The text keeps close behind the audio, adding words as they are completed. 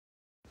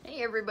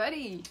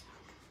everybody.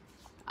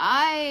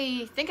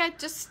 I think I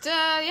just,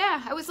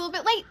 yeah, I was a little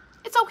bit late.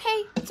 It's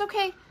okay. It's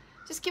okay.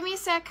 Just give me a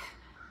sec.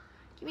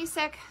 Give me a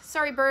sec.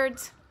 Sorry,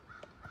 birds.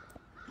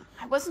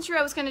 I wasn't sure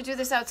I was going to do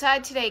this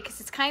outside today because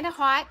it's kind of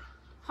hot.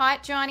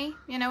 Hot, Johnny,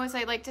 you know, as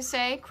I like to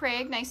say.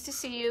 Craig, nice to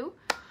see you.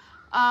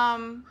 All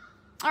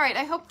right,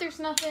 I hope there's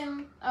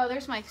nothing. Oh,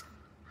 there's my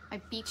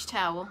beach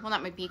towel. Well,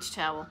 not my beach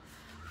towel.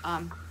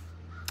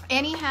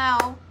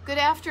 Anyhow, good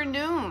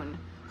afternoon.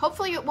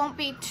 Hopefully it won't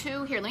be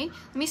too, here, let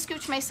me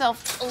scooch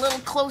myself a little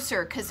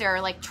closer because there are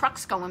like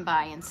trucks going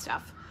by and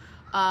stuff.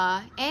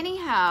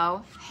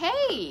 Anyhow,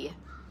 hey,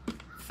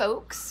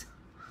 folks.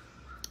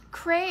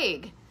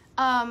 Craig,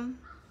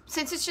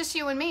 since it's just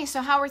you and me,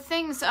 so how are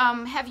things?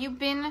 Have you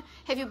been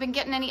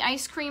getting any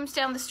ice creams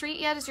down the street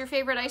yet? Is your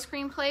favorite ice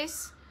cream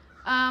place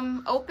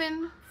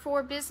open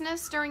for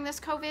business during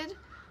this COVID?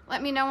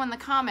 Let me know in the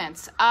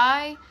comments.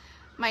 I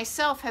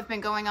myself have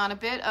been going on a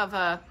bit of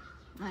a,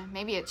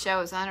 maybe it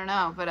shows, I don't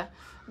know, but a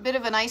bit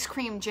of an ice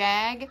cream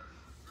jag,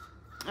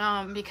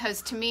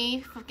 because to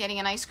me, getting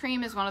an ice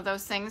cream is one of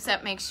those things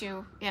that makes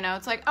you, you know,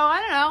 it's like, oh, I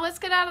don't know, let's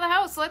get out of the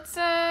house, let's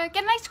get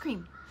an ice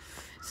cream.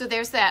 So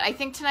there's that. I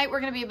think tonight we're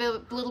going to be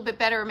a little bit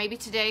better, or maybe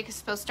today, because it's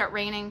supposed to start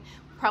raining.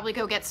 Probably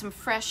go get some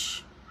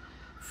fresh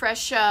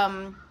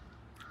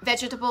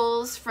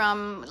vegetables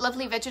from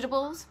Lovely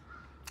Vegetables.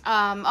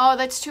 Oh,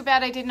 that's too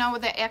bad I didn't know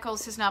that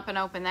Eccles has not been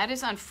open. That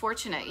is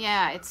unfortunate.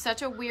 Yeah, it's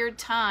such a weird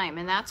time,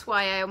 and that's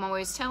why I'm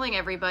always telling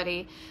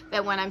everybody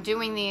that when I'm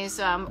doing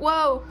these,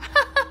 whoa!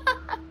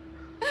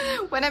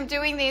 When I'm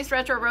doing these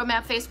Retro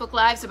Roadmap Facebook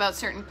Lives about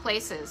certain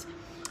places,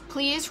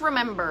 please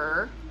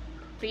remember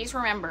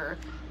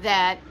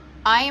that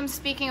I am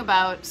speaking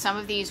about some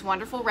of these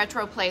wonderful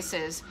retro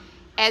places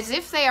as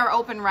if they are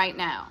open right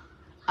now.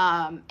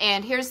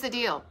 And here's the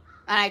deal.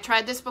 And I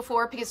tried this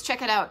before because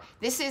check it out.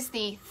 This is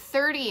the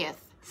 30th.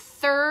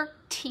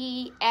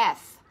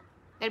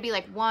 That'd be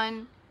like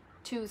 1,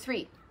 2,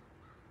 3.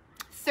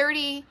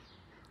 30th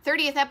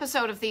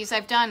episode of these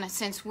I've done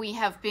since we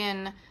have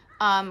been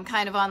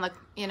kind of on the,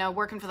 you know,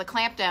 working for the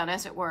clampdown,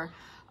 as it were.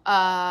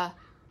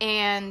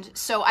 And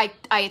so I've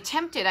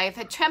attempted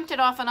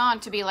off and on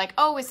to be like,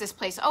 oh, is this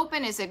place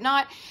open? Is it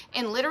not?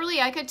 And literally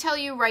I could tell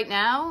you right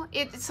now,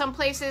 some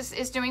places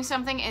is doing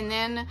something, and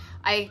then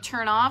I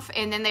turn off,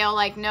 and then they all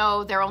like,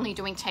 no, they're only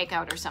doing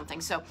takeout or something.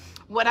 So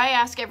what I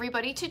ask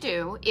everybody to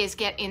do is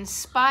get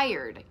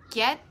inspired,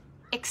 get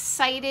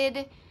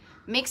excited,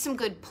 make some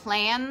good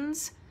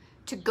plans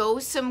to go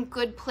some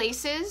good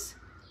places.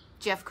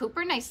 Jeff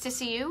Cooper, nice to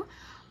see you.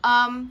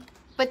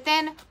 But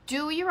then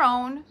do your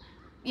own,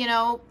 you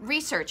know,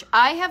 research.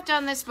 I have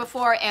done this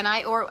before, and I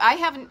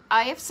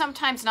have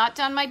sometimes not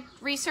done my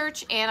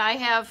research, and I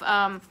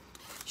have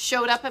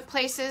showed up at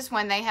places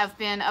when they have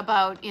been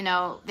about, you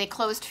know, they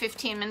closed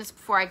 15 minutes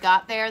before I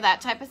got there,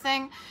 that type of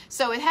thing.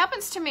 So it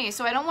happens to me,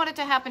 so I don't want it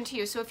to happen to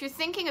you. So if you're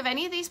thinking of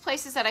any of these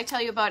places that I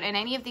tell you about in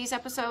any of these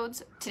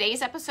episodes,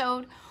 today's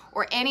episode,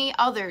 or any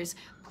others,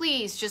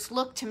 please just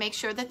look to make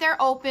sure that they're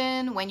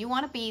open when you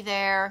want to be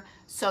there,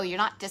 so you're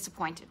not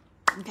disappointed,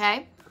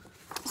 okay?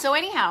 So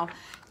anyhow,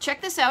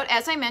 check this out.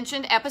 As I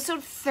mentioned,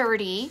 episode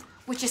 30,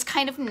 which is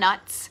kind of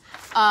nuts.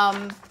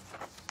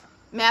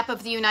 Map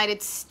of the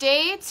United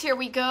States. Here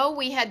we go.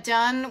 We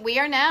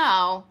are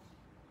now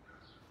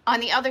on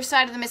the other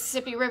side of the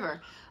Mississippi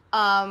River.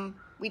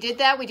 We did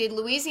that. We did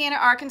Louisiana,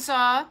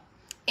 Arkansas,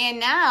 and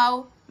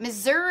now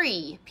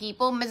Missouri,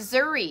 people,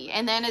 Missouri.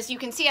 And then as you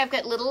can see, I've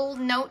got little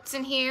notes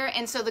in here.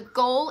 And so the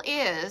goal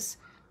is,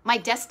 my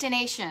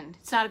destination,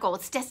 it's not a goal,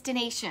 it's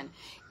destination,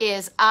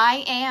 is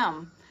I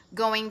am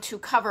going to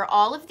cover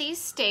all of these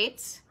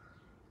states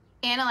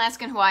and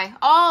Alaska and Hawaii,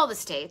 all the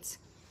states,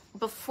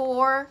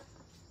 before,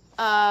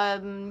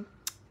 what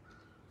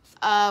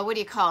do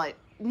you call it?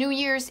 New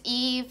Year's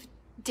Eve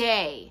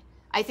day.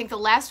 I think the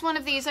last one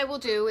of these I will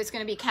do is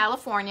going to be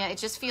California. It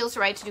just feels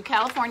right to do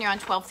California on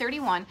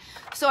 12/31.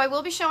 So I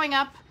will be showing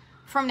up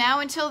from now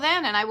until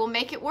then, and I will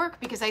make it work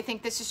because I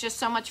think this is just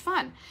so much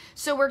fun.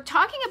 So we're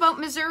talking about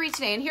Missouri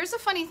today, and here's the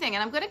funny thing,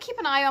 and I'm going to keep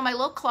an eye on my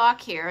little clock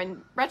here,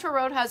 and Retro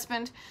Road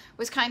Husband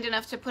was kind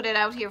enough to put it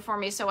out here for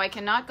me so I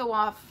cannot go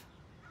off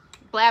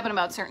blabbing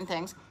about certain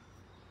things.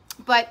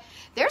 But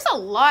there's a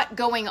lot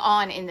going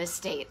on in this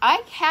state.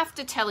 I have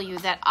to tell you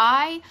that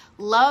I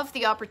love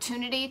the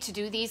opportunity to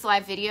do these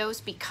live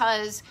videos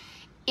because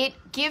it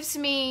gives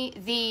me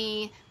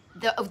the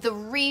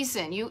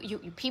reason. You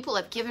people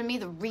have given me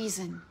the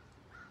reason.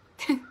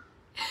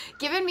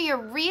 Given me a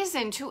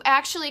reason to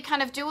actually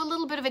kind of do a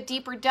little bit of a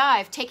deeper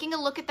dive, taking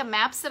a look at the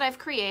maps that I've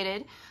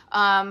created.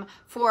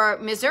 For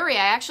Missouri,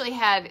 I actually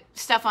had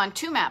stuff on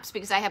 2 maps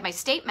because I have my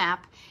state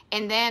map,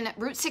 and then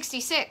Route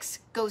 66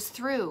 goes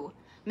through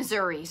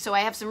Missouri. So I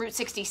have some Route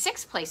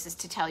 66 places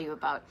to tell you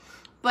about.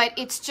 But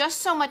it's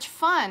just so much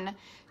fun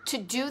to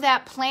do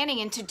that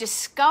planning and to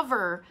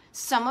discover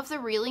some of the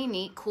really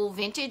neat, cool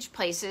vintage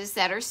places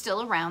that are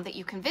still around that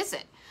you can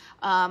visit.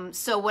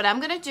 So what I'm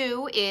going to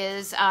do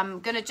is I'm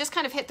going to just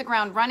kind of hit the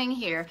ground running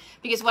here,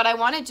 because what I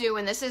want to do,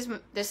 and this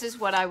is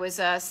what I was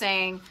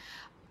saying,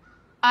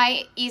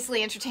 I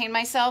easily entertain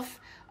myself.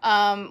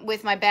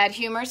 with my bad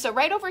humor. So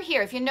right over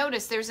here, if you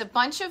notice, there's a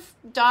bunch of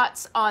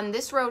dots on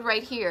this road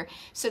right here.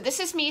 So this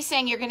is me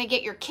saying you're going to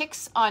get your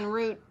kicks on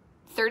Route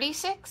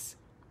 36.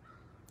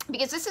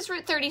 Because this is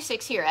Route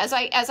 36 here. As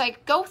I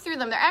go through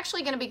them, they're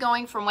actually going to be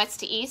going from west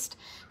to east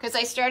because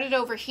I started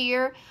over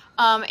here.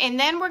 And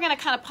then we're going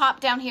to kind of pop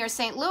down here,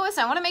 St. Louis.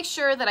 I want to make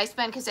sure that I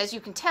spend, because as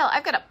you can tell,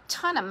 I've got a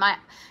ton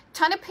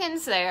of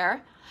pins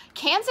there.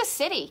 Kansas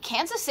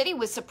City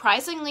was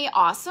surprisingly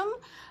awesome.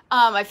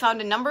 I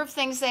found a number of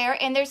things there,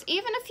 and there's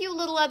even a few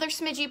little other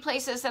smidgy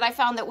places that I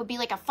found that would be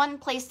like a fun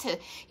place to,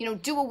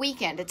 do a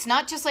weekend. It's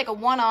not just like a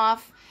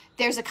one-off.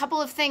 There's a couple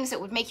of things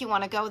that would make you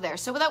want to go there.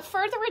 So without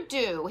further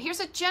ado, here's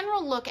a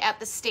general look at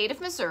the state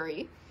of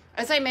Missouri.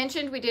 As I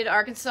mentioned, we did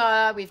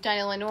Arkansas, we've done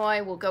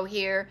Illinois, we'll go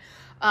here.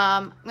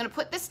 I'm going to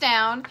put this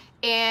down,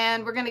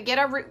 and we're going to get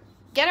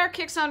our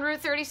kicks on Route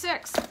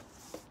 36.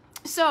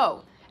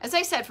 So, as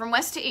I said, from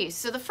west to east.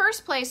 So the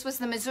first place was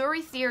the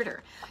Missouri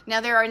Theater. Now,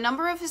 there are a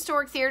number of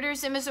historic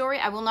theaters in Missouri.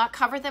 I will not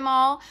cover them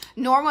all,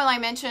 nor will I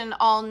mention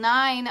all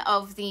 9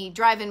 of the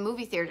drive-in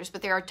movie theaters,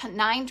 but there are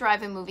 9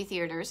 drive-in movie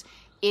theaters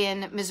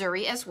in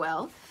Missouri as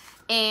well.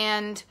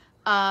 And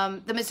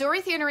the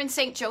Missouri Theater in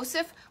St.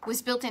 Joseph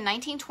was built in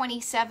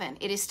 1927.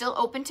 It is still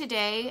open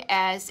today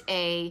as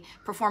a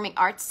performing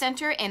arts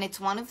center, and it's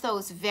one of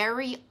those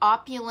very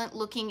opulent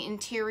looking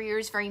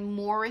interiors, very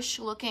Moorish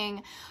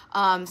looking.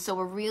 So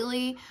a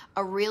really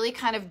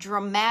kind of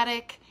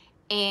dramatic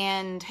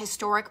and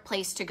historic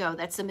place to go.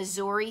 That's the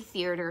Missouri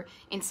Theater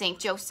in St.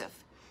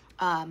 Joseph.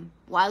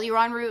 While you're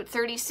on Route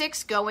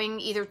 36 going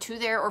either to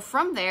there or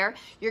from there,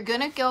 you're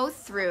gonna go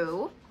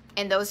through,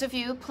 and those of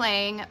you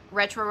playing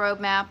Retro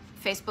Roadmap,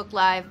 Facebook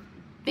Live,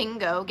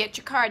 bingo, get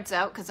your cards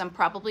out because I'm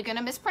probably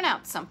gonna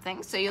mispronounce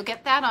something, so you'll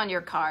get that on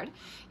your card,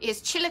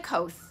 is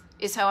Chillicothe,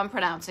 is how I'm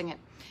pronouncing it.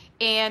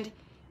 And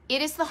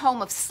it is the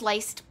home of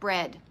sliced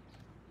bread.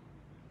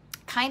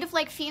 Kind of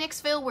like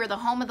Phoenixville, we're the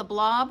home of the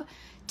blob.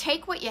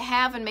 Take what you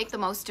have and make the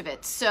most of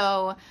it.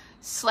 So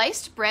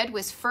sliced bread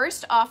was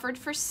first offered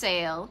for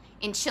sale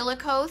in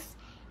Chillicothe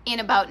in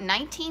about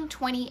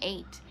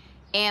 1928.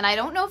 And I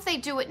don't know if they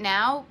do it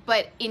now,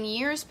 but in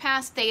years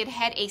past, they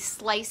had a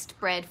sliced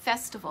bread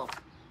festival.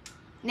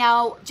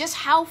 Now, just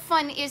how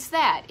fun is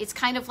that? It's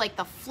kind of like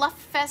the Fluff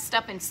Fest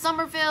up in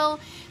Somerville,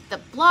 the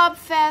Blob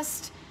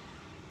Fest,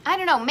 I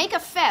don't know, make a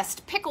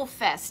fest, pickle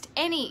fest,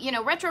 any,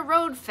 Retro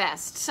Road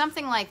Fest,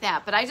 something like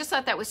that. But I just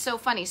thought that was so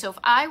funny. So if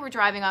I were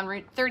driving on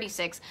Route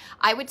 36,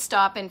 I would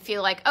stop and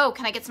feel like, oh,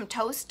 can I get some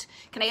toast?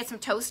 Can I get some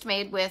toast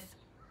made with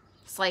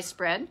sliced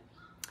bread?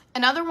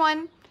 Another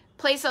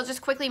place I'll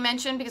just quickly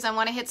mention because I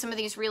want to hit some of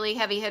these really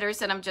heavy hitters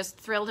that I'm just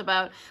thrilled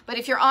about. But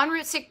if you're on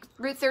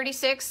Route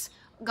 36,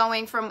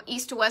 going from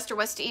east to west or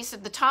west to east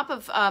at the top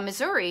of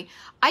Missouri,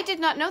 I did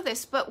not know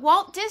this, but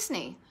Walt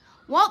Disney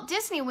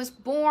was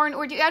born,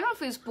 or I don't know if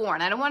he was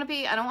born. I don't want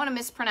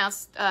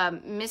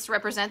to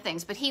misrepresent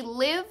things, but he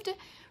lived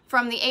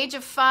from the age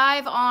of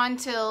 5 on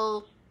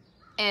till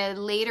a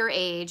later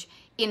age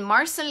in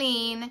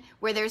Marceline,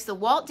 where there's the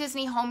Walt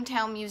Disney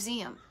Hometown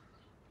Museum.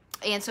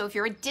 And so if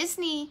you're a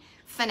Disney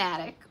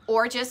fanatic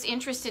or just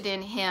interested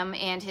in him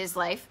and his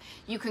life,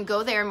 you can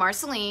go there in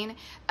Marceline.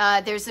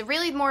 There's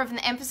really more of an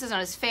emphasis on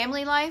his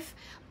family life,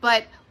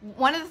 but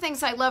one of the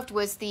things I loved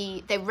was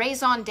the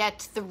raison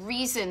d'etre, the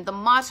reason, the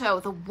motto,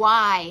 the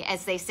why,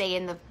 as they say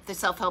in the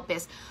self-help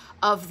biz,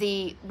 of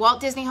the Walt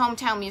Disney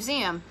Hometown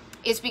Museum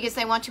is because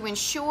they want to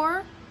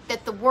ensure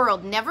that the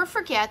world never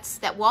forgets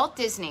that Walt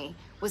Disney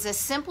was a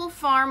simple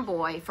farm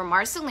boy from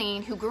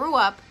Marceline who grew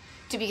up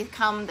to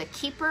become the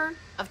keeper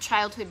of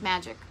childhood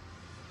magic.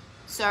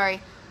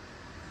 Sorry.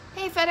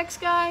 Hey, FedEx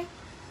guy.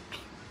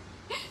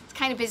 It's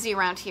kind of busy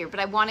around here, but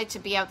I wanted to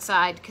be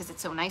outside because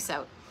it's so nice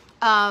out.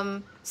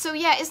 So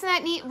yeah, isn't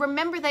that neat?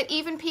 Remember that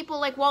even people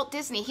like Walt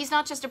Disney, he's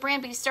not just a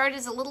brand, but he started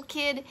as a little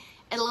kid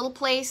at a little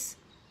place.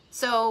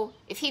 So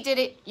if he did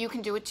it, you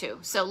can do it too.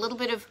 So a little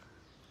bit of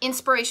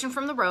inspiration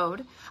from the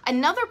road.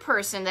 Another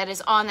person that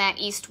is on that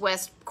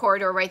east-west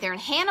corridor right there in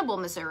Hannibal,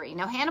 Missouri.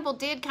 Now, Hannibal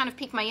did kind of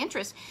pique my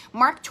interest.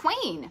 Mark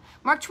Twain.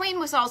 Mark Twain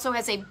also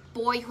has a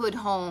boyhood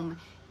home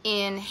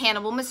in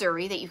Hannibal,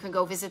 Missouri, that you can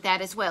go visit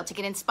that as well to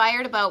get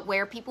inspired about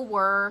where people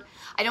were.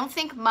 I don't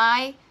think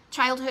my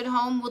childhood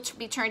home will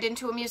be turned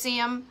into a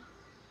museum,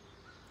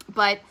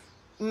 but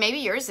maybe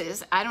yours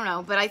is. I don't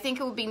know, but I think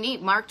it would be neat.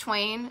 Mark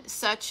Twain,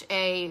 such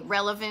a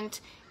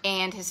relevant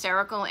and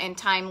hysterical and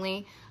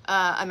timely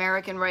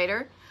American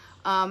writer.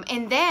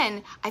 And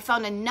then I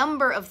found a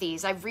number of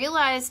these. I've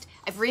realized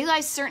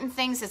certain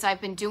things as I've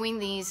been doing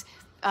these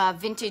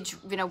vintage,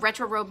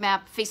 Retro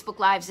Roadmap Facebook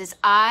Lives is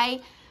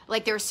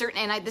there are certain,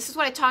 and this is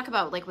what I talk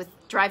about, like with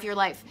Drive Your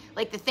Life,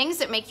 like the things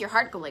that make your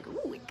heart go like,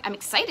 ooh, I'm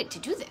excited to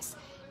do this,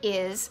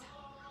 is,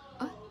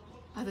 oh,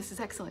 this is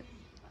excellent.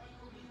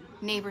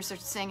 Neighbors are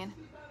singing.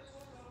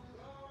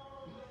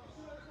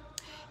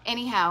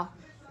 Anyhow,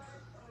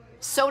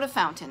 soda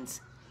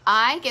fountains.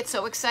 I get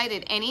so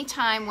excited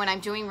anytime when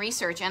I'm doing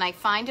research and I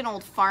find an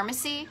old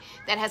pharmacy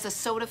that has a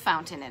soda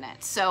fountain in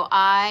it. So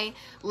I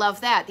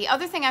love that. The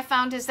other thing I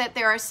found is that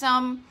there are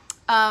some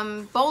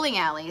bowling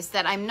alleys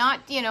that I'm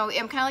not, you know,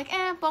 I'm kind of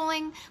like,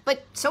 bowling,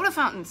 but soda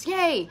fountains,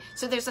 yay.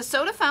 So there's a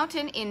soda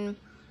fountain in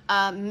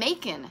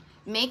Macon,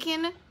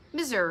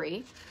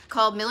 Missouri,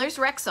 called Miller's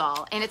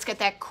Rexall, and it's got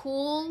that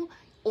cool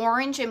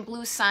orange and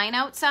blue sign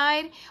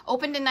outside.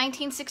 Opened in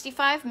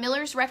 1965,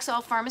 Miller's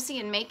Rexall Pharmacy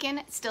in Macon.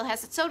 It still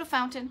has its soda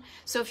fountain.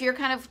 So if you're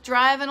kind of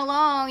driving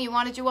along, you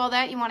want to do all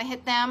that, you want to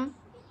hit them,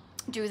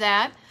 do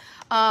that.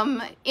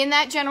 In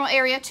that general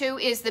area too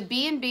is the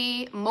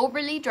B&B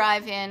Moberly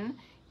Drive-In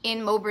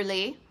in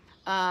Moberly,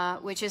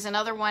 which is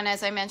another one,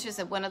 as I mentioned,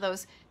 is one of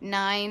those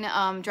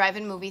 9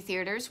 drive-in movie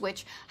theaters,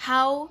 which,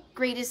 how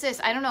great is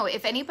this? I don't know,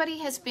 if anybody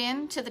has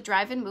been to the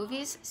drive-in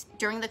movies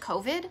during the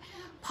COVID,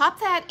 pop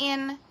that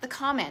in the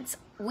comments.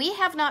 We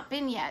have not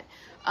been yet.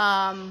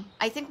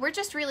 I think we're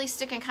just really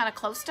sticking kind of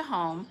close to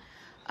home,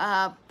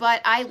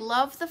 but I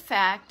love the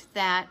fact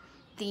that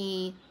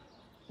the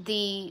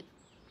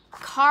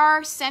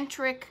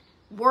car-centric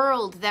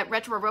world that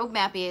Retro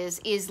Roadmap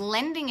is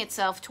lending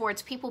itself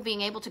towards people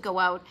being able to go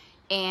out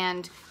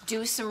and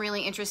do some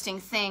really interesting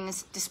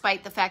things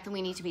despite the fact that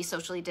we need to be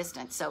socially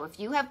distant. So if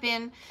you have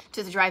been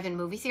to the drive-in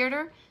movie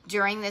theater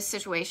during this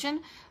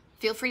situation,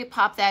 feel free to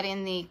pop that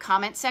in the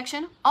comment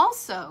section.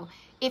 Also,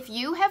 if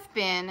you have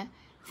been,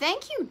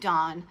 thank you,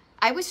 Dawn.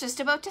 I was just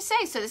about to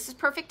say, so this is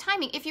perfect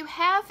timing. If you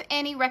have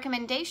any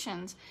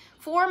recommendations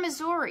for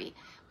Missouri,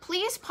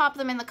 please pop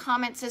them in the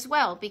comments as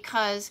well,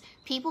 because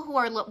people who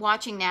are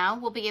watching now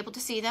will be able to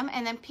see them,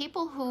 and then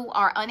people who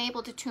are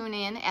unable to tune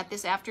in at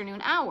this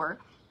afternoon hour,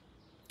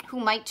 who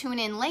might tune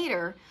in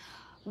later,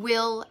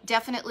 will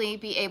definitely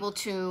be able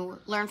to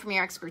learn from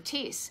your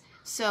expertise.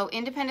 So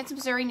Independence,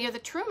 Missouri, near the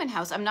Truman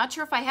House. I'm not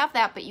sure if I have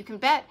that, but you can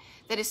bet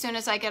that as soon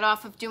as I get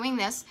off of doing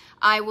this,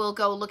 I will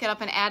go look it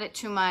up and add it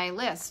to my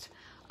list.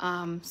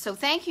 So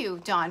thank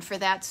you, Dawn, for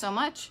that so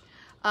much.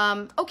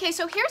 Okay,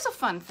 so here's a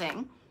fun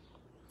thing.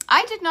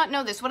 I did not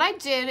know this. What I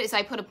did is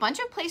I put a bunch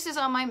of places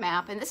on my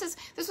map, and this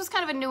was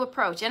kind of a new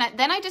approach. And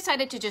then I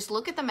decided to just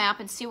look at the map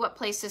and see what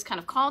places kind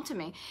of called to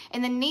me.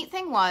 And the neat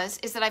thing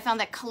is that I found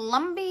that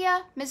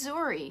Columbia,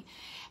 Missouri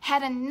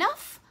had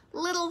enough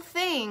little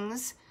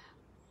things.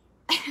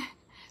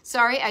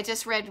 Sorry, I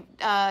just read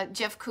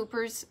Jeff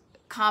Cooper's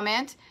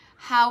comment.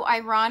 How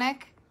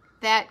ironic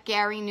that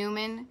Gary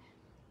Newman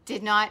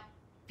did not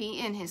be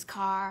in his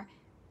car.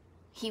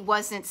 He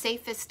wasn't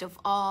safest of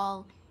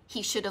all.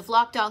 He should have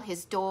locked all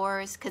his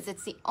doors, because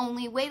it's the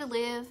only way to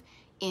live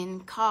in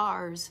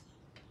cars.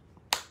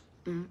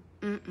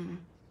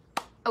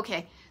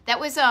 Okay, that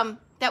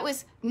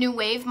was New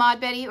Wave Mod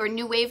Betty, or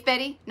New Wave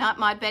Betty, not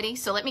Mod Betty.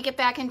 So let me get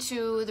back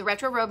into the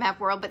Retro Roadmap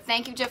world, but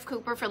thank you, Jeff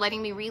Cooper, for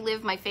letting me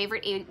relive my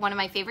favorite, one of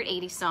my favorite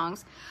 80s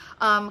songs.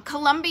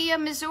 Columbia,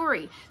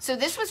 Missouri. So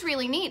this was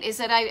really neat, is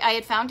that I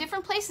had found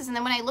different places, and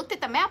then when I looked at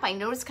the map, I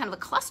noticed kind of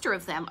a cluster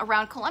of them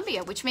around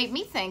Columbia, which made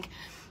me think,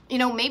 you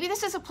know, maybe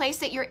this is a place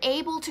that you're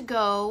able to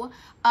go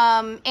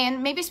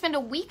and maybe spend a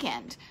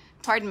weekend.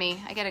 Pardon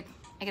me, I got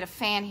a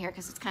fan here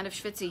because it's kind of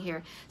schwitzy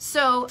here.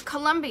 So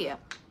Columbia,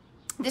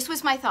 this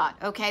was my thought,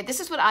 okay? This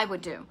is what I would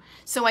do.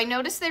 So I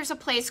noticed there's a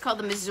place called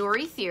the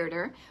Missouri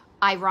Theater.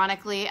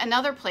 Ironically,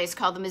 another place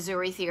called the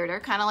Missouri Theater,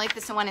 kind of like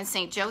this one in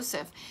St.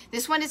 Joseph.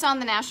 This one is on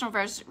the National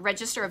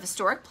Register of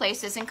Historic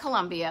Places in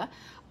Columbia.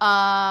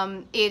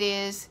 It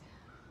is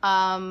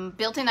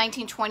built in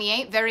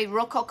 1928, very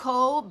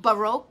Rococo,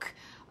 Baroque,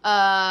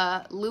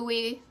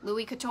 Louis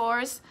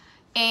XIV's,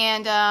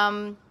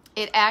 and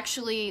it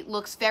actually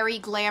looks very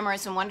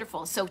glamorous and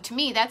wonderful. So to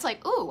me, that's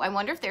like, ooh, I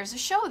wonder if there's a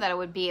show that I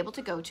would be able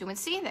to go to and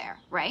see there,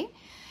 right?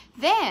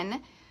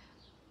 Then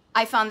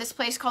I found this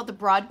place called the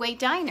Broadway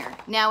Diner.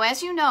 Now,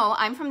 as you know,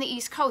 I'm from the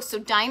East Coast, so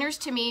diners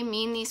to me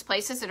mean these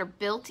places that are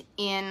built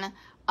in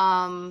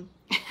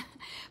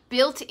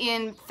built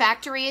in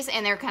factories,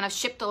 and they're kind of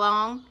shipped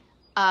along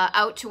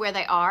out to where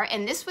they are.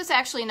 And this was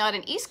actually not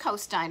an East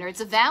Coast diner, it's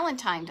a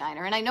Valentine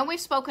diner. And I know we've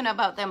spoken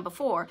about them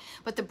before,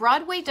 but the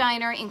Broadway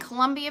Diner in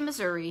Columbia,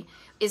 Missouri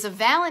is a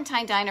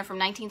Valentine diner from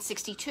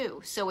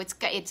 1962. So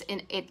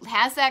it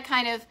has that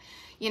kind of,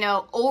 you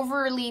know,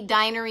 overly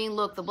dinery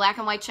look, the black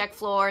and white check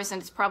floors, and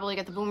it's probably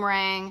got the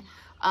boomerang,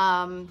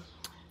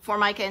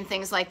 formica and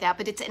things like that.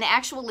 But it's an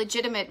actual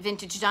legitimate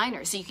vintage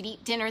diner. So you could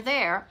eat dinner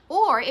there,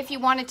 or if you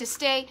wanted to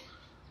stay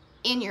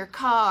in your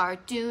car,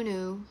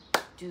 doo-doo,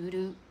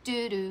 doo-doo,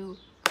 doo-doo,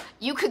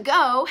 you could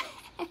go,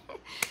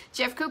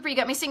 Jeff Cooper, you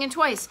got me singing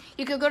twice.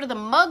 You could go to the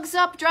Mugs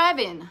Up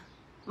Drive-In.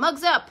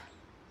 Mugs Up.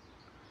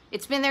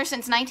 It's been there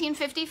since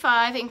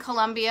 1955 in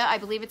Columbia. I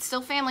believe it's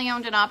still family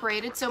owned and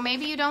operated, so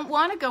maybe you don't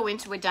want to go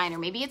into a diner.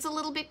 Maybe it's a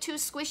little bit too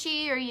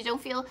squishy or you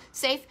don't feel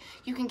safe.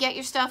 You can get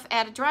your stuff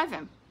at a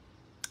drive-in.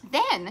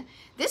 Then,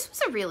 this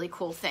was a really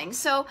cool thing.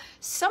 So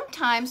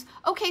sometimes,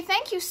 okay,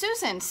 thank you,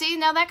 Susan. See,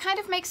 now that kind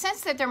of makes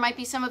sense that there might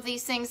be some of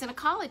these things in a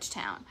college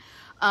town.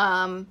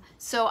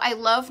 So I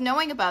love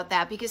knowing about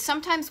that, because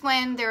sometimes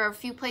when there are a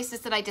few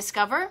places that I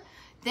discover,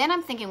 then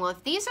I'm thinking, well,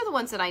 if these are the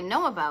ones that I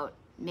know about,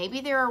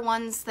 maybe there are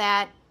ones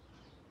that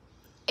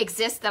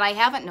exist that I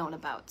haven't known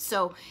about.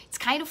 So it's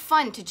kind of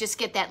fun to just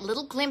get that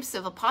little glimpse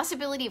of a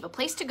possibility of a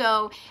place to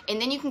go,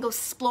 and then you can go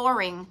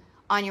exploring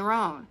on your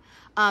own.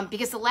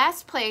 Because the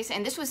last place,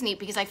 and this was neat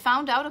because I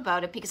found out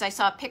about it because I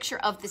saw a picture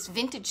of this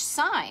vintage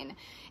sign,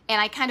 and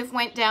I kind of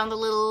went down the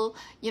little,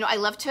 you know, I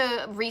love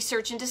to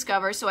research and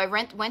discover, so I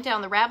went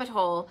down the rabbit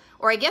hole,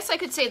 or I guess I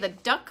could say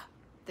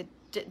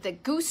the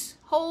goose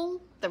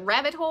hole, the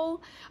rabbit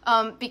hole,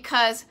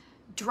 because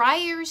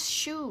Dreyer's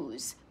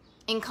Shoes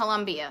in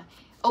Columbia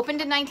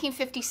opened in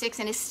 1956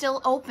 and is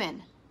still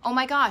open. Oh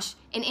my gosh,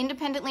 an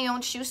independently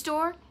owned shoe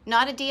store,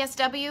 not a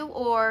DSW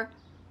or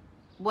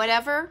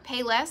whatever,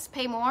 pay less,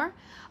 pay more.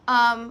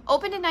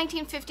 Opened in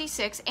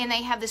 1956, and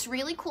they have this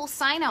really cool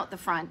sign out the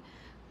front.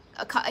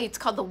 It's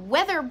called the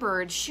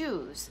Weatherbird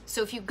Shoes.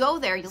 So if you go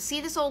there, you'll see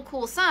this old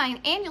cool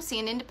sign, and you'll see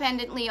an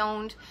independently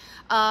owned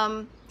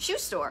shoe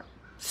store.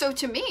 So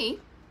to me,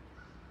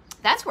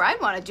 that's where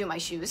I'd want to do my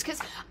shoes,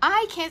 because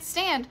I can't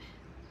stand,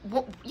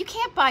 well, you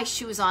can't buy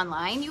shoes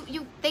online.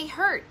 They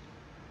hurt,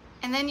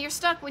 and then you're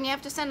stuck when you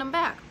have to send them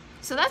back.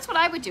 So that's what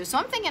I would do. So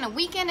I'm thinking a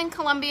weekend in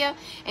Columbia,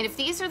 and if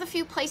these are the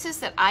few places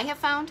that I have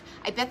found,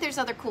 I bet there's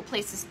other cool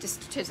places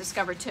to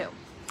discover too.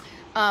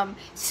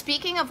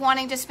 Speaking of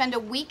wanting to spend a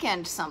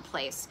weekend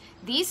someplace,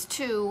 these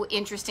two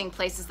interesting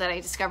places that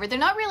I discovered, they're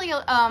not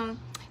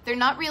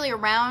really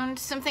around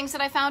some things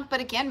that I found,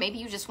 but again, maybe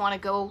you just want to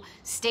go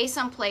stay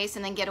someplace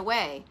and then get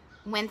away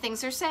when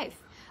things are safe.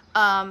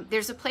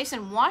 There's a place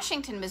in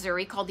Washington,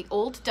 Missouri called the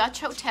Old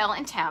Dutch Hotel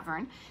and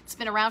Tavern. It's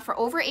been around for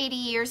over 80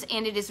 years,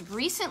 and it has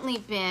recently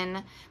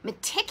been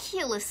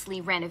meticulously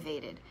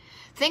renovated.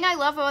 Thing I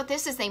love about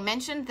this is they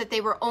mentioned that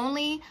they were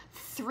only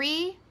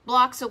 3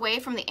 blocks away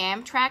from the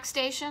Amtrak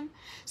station.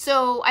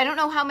 So I don't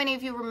know how many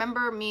of you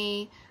remember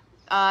me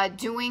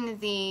doing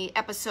the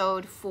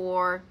episode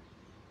for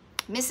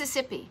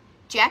Mississippi,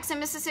 Jackson,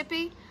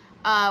 Mississippi,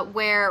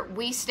 where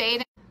we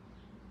stayed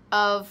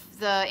of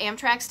the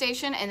Amtrak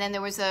station, and then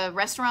there was a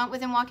restaurant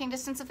within walking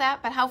distance of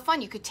that. But how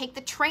fun, you could take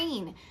the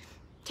train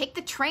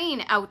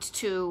out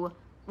to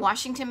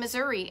Washington,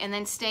 Missouri, and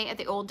then stay at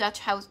the Old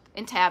Dutch House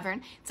and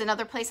Tavern. It's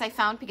another place I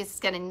found because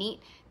it's got a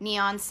neat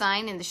neon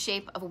sign in the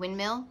shape of a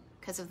windmill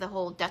because of the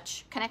whole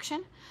Dutch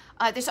connection.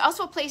 There's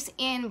also a place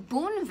in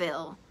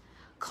Boonville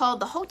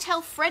called the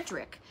Hotel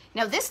Frederick.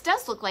 Now this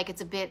does look like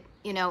it's a bit,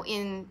 you know,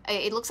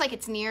 it looks like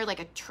it's near like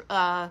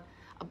a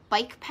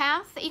bike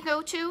path that you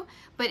go to,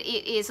 but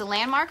it is a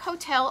landmark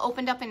hotel,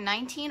 opened up in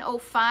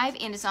 1905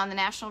 and is on the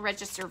National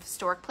Register of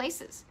Historic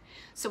Places.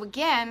 So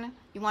again,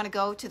 you want to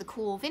go to the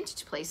cool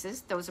vintage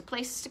places, those are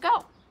places to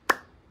go.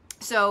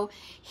 So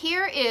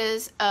here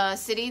is a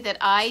city that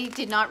I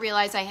did not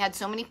realize I had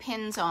so many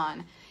pins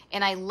on,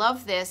 and I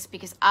love this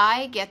because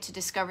I get to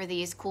discover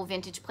these cool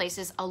vintage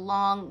places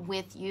along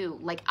with you.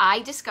 Like,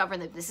 I discover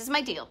them. This is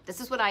my deal. This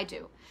is what I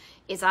do,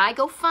 is I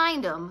go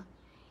find them,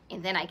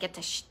 and then I get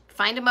to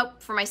find them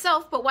up for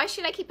myself, but why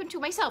should I keep them to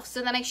myself?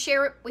 So then I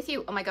share it with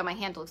you. Oh my God, my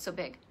hand looks so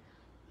big.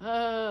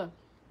 I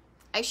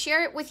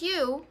share it with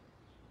you,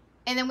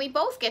 and then we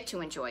both get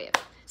to enjoy it.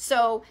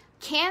 So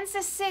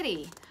Kansas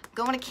City,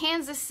 going to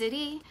Kansas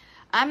City.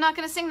 I'm not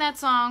going to sing that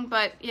song,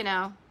 but you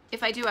know,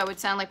 if I do, I would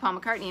sound like Paul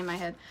McCartney in my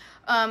head.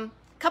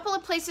 Couple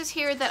of places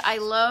here that I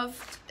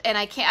love, and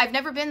I've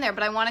never been there,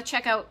 but I want to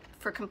check out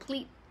for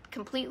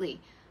completely.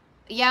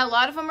 Yeah, a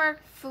lot of them are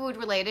food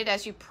related,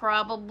 as you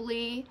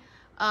probably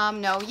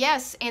know.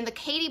 Yes, and the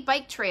Katy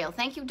Bike Trail.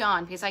 Thank you,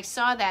 Dawn, because I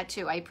saw that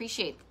too. I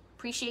appreciate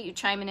you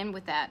chiming in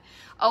with that.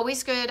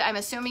 Always good. I'm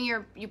assuming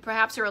you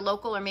perhaps are a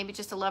local or maybe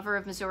just a lover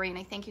of Missouri, and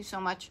I thank you so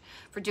much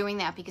for doing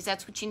that, because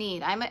that's what you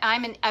need. I'm a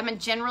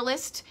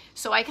generalist,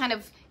 so I kind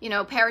of, you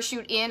know,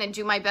 parachute in and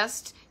do my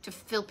best to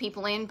fill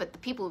people in, but the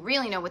people who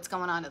really know what's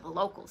going on are the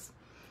locals.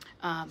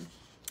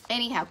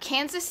 Anyhow,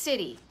 Kansas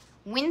City,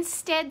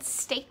 Winstead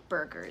Steak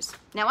Burgers.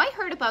 Now, I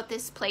heard about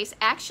this place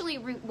actually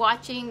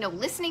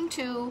listening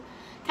to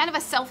kind of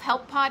a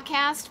self-help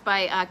podcast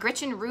by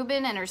Gretchen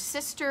Rubin and her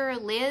sister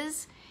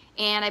Liz.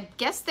 And I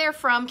guess they're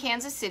from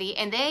Kansas City,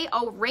 and they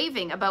are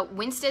raving about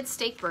Winstead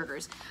Steak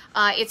Burgers.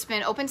 It's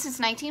been open since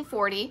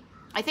 1940.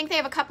 I think they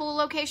have a couple of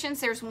locations.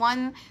 There's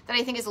one that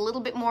I think is a little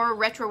bit more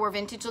retro or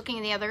vintage looking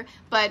than the other,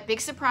 but big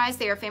surprise,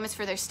 they are famous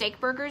for their steak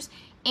burgers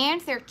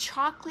and their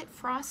chocolate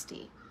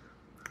frosty,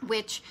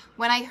 which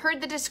when I heard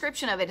the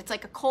description of it, it's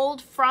like a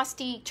cold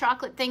frosty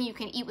chocolate thing you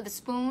can eat with a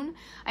spoon.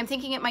 I'm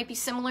thinking it might be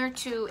similar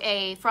to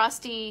a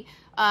frosty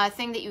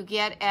thing that you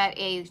get at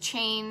a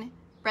chain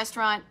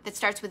restaurant that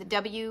starts with a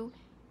W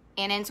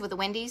and ends with a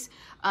Wendy's.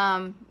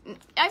 I've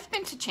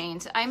been to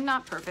chains. I'm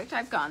not perfect.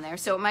 I've gone there,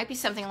 so it might be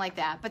something like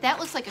that. But that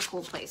looks like a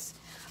cool place.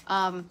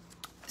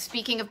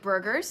 Speaking of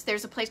burgers,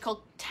 there's a place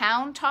called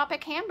Town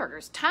Topic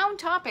Hamburgers. Town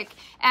Topic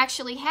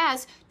actually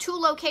has 2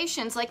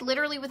 locations, like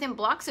literally within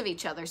blocks of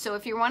each other. So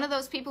if you're one of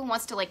those people who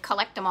wants to like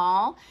collect them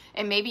all,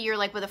 and maybe you're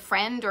like with a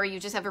friend or you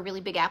just have a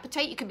really big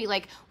appetite, you could be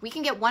like, we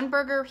can get one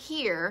burger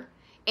here,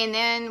 and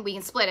then we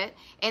can split it,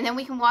 and then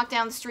we can walk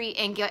down the street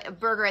and get a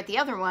burger at the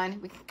other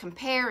one. We can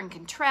compare and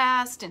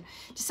contrast and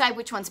decide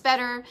which one's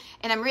better.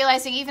 And I'm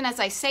realizing even as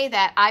I say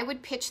that, I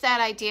would pitch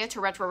that idea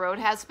to Retro Road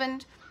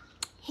Husband.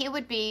 He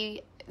would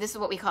be, this is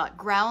what we call it,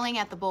 growling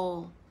at the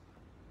bowl.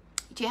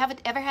 Do you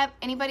ever have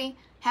anybody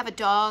have a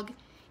dog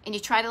and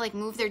you try to like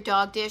move their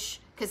dog dish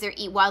because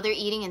while they're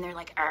eating and they're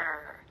like,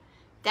 "Arr."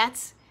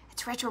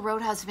 It's Retro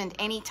Road Husband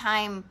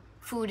anytime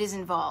food is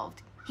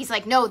involved. He's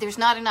like, no, there's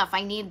not enough.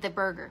 I need the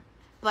burger.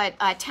 But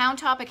Town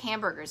Topic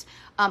Hamburgers,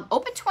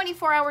 open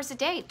 24 hours a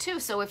day too.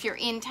 So if you're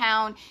in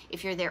town,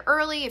 if you're there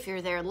early, if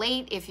you're there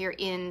late, if you're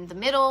in the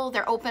middle,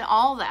 they're open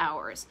all the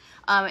hours.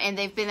 And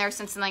they've been there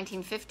since the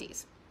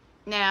 1950s.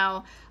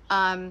 Now,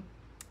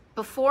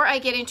 before I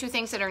get into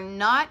things that are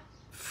not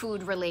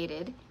food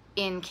related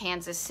in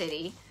Kansas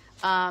City,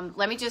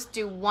 let me just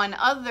do one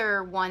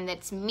other one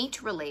that's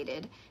meat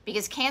related,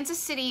 because Kansas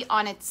City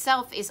on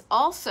itself is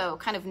also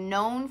kind of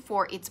known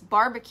for its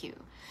barbecue.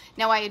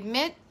 Now, I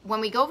admit,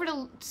 when we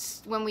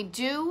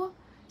do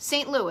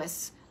St.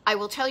 Louis, I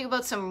will tell you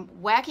about some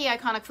wacky,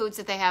 iconic foods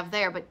that they have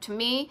there. But to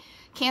me,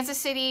 Kansas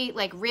City,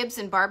 like ribs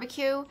and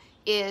barbecue,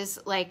 is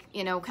like,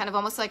 you know, kind of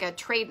almost like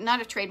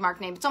not a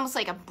trademark name. It's almost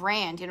like a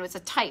brand, you know, it's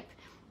a type.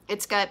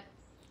 It's got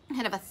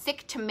kind of a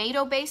thick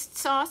tomato-based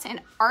sauce,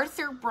 and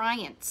Arthur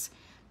Bryant's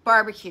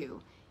barbecue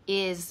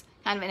is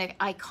kind of an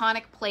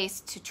iconic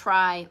place to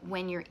try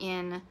when you're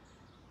in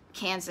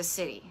Kansas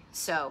City.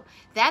 So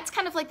that's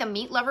kind of like the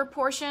meat lover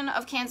portion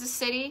of Kansas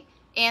City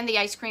and the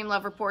ice cream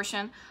lover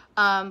portion.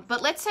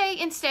 But let's say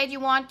instead you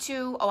want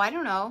to, I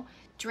don't know,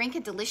 drink a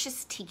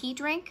delicious tiki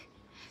drink.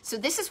 So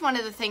this is one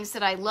of the things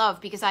that I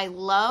love, because I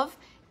love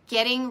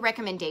getting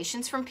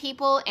recommendations from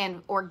people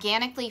and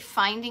organically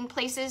finding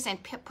places and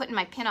putting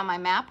my pin on my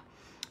map.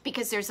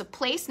 Because there's a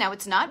place, now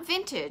it's not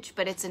vintage,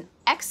 but it's an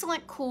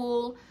excellent,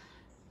 cool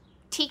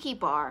tiki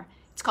bar.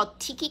 It's called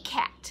Tiki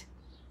Cat.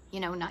 You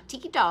know, not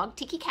Tiki Dog,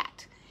 Tiki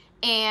Cat.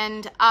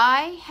 And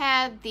I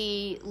had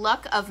the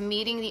luck of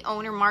meeting the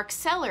owner, Mark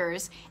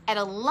Sellers, at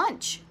a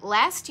lunch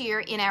last year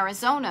in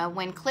Arizona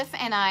when Cliff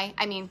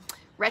and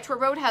Retro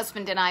Road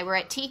Husband and I were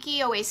at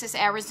Tiki Oasis,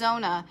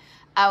 Arizona,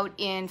 out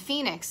in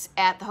Phoenix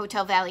at the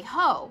Hotel Valley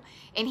Ho.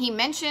 And he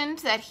mentioned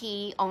that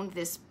he owned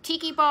this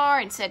tiki bar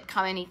and said,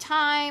 come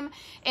anytime.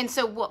 And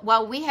so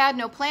while we had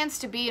no plans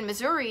to be in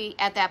Missouri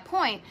at that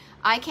point,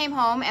 I came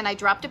home and I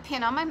dropped a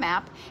pin on my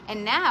map.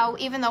 And now,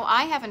 even though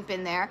I haven't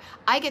been there,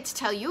 I get to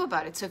tell you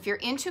about it. So if you're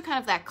into kind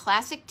of that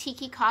classic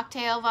tiki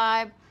cocktail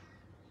vibe,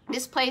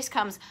 this place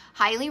comes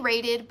highly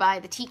rated by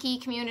the tiki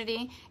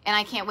community, and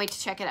I can't wait to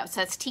check it out.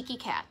 So that's Tiki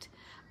Cat.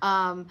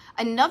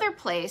 Another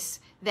place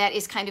that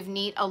is kind of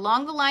neat,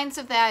 along the lines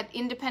of that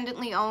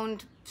independently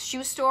owned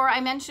shoe store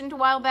I mentioned a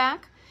while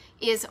back,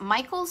 is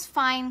Michael's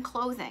Fine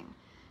Clothing.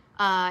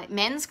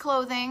 Men's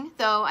clothing,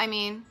 though, I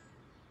mean,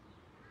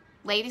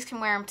 ladies can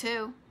wear them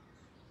too.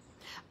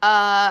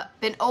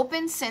 Been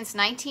open since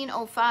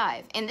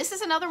 1905. And this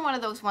is another one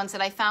of those ones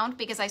that I found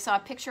because I saw a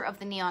picture of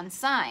the neon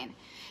sign.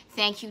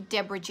 Thank you,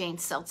 Deborah Jane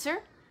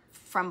Seltzer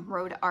from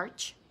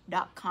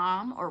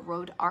roadarch.com or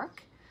Road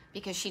Arc,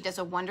 because she does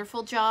a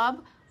wonderful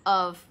job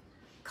of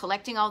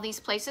collecting all these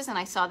places, and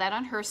I saw that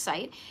on her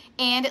site.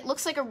 And it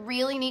looks like a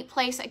really neat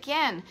place,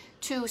 again,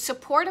 to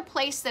support a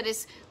place that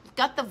is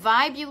got the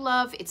vibe you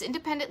love. It's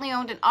independently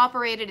owned and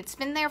operated. It's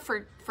been there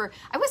for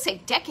I would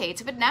say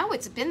decades, but now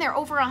it's been there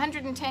over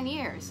 110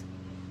 years.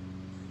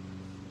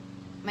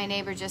 My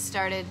neighbor just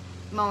started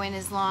mowing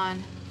his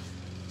lawn.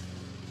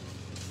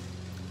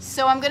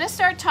 So I'm going to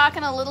start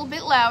talking a little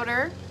bit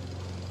louder.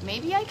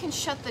 Maybe I can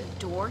shut the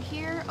door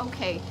here.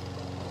 Okay.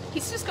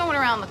 He's just going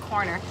around the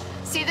corner.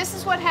 See, this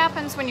is what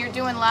happens when you're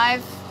doing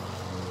live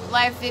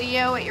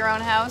video at your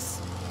own house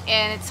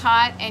and it's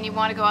hot and you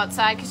want to go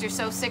outside because you're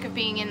so sick of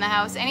being in the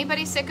house.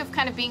 Anybody sick of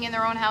kind of being in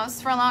their own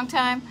house for a long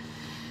time?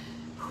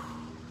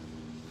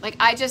 Like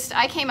I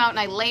came out and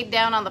I laid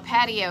down on the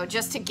patio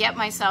just to get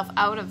myself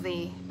out of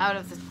the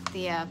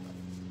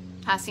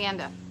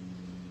Hacienda.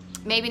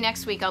 Maybe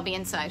next week I'll be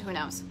inside, who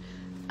knows?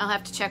 I'll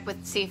have to check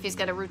see if he's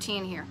got a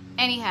routine here.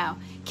 Anyhow,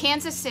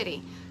 Kansas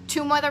City.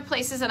 Two other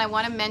places that I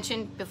want to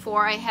mention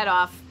before I head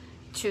off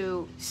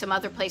to some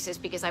other places,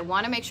 because I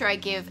want to make sure I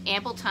give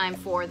ample time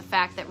for the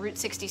fact that Route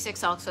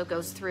 66 also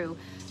goes through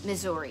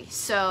Missouri.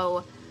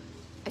 So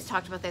I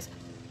talked about this.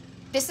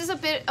 This is a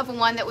bit of a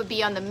one that would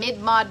be on the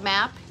mid-mod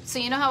map. So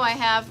you know how I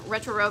have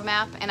Retro Road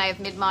map and I have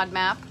mid-mod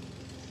map?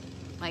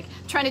 Like,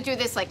 I'm trying to do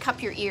this, like,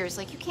 cup your ears.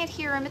 Like, you can't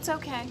hear him, it's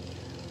okay.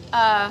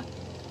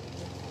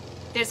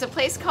 There's a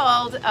place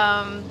called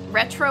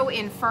Retro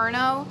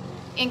Inferno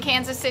in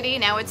Kansas City.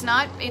 Now, it's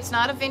not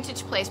a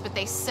vintage place, but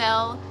they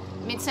sell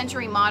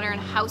mid-century modern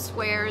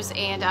housewares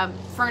and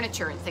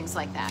furniture and things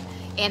like that.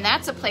 And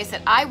that's a place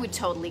that I would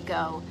totally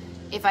go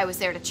if I was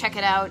there to check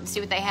it out and see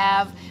what they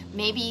have.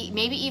 Maybe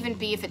even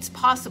be, if it's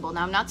possible.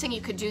 Now, I'm not saying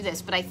you could do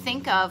this, but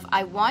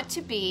I want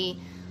to be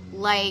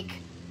like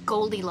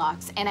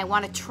Goldilocks, and I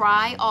want to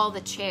try all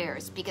the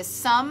chairs, because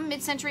some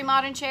mid-century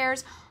modern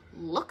chairs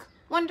look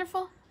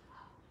wonderful.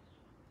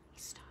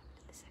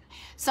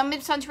 Some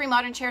mid-century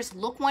modern chairs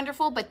look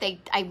wonderful, but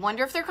I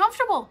wonder if they're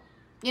comfortable.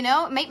 You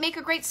know, it might make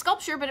a great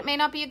sculpture, but it may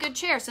not be a good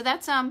chair. So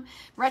that's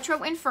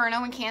Retro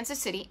Inferno in Kansas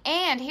City.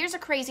 And here's a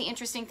crazy,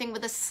 interesting thing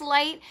with a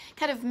slight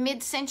kind of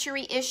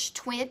mid-century-ish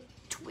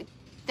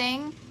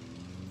thing.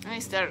 Let me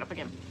start it up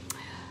again.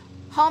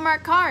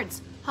 Hallmark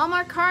cards.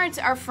 Hallmark cards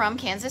are from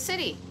Kansas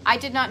City. I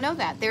did not know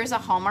that. There's a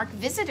Hallmark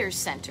Visitors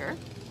Center,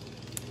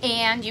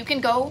 and you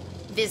can go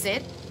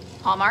visit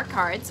Hallmark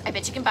cards. I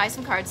bet you can buy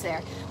some cards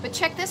there. But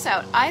check this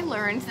out. I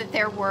learned that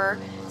there were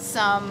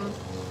some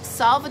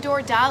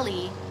Salvador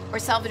Dali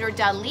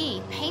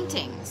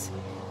paintings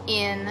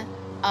in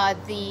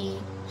the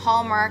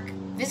Hallmark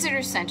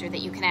Visitor Center that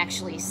you can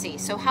actually see.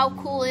 So how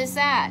cool is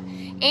that?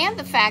 And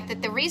the fact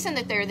that the reason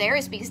that they're there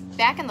is because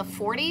back in the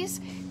 40s,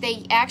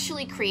 they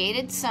actually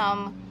created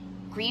some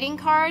greeting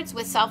cards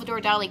with Salvador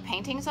Dali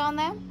paintings on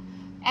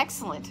them.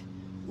 Excellent.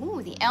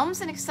 Ooh, the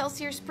Elms in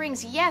Excelsior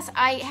Springs. Yes,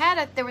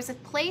 there was a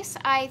place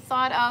I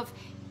thought of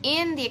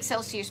in the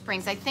Excelsior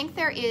Springs. I think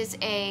there is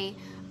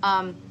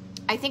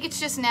I think it's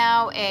just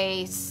now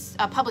a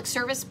public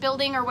service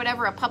building or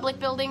whatever, a public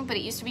building, but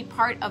it used to be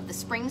part of the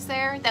Springs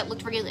there. That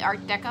looked really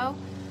Art Deco.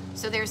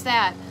 So there's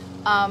that.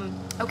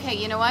 Okay,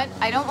 you know what?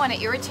 I don't want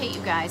to irritate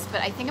you guys,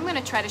 but I think I'm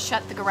going to try to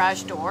shut the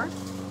garage door.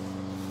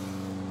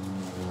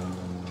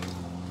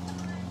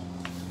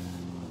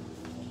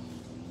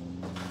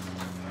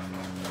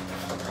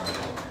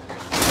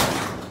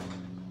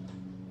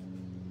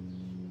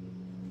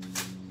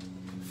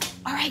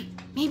 All right,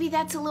 maybe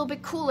that's a little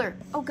bit cooler.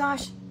 Oh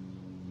gosh,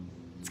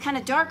 it's kind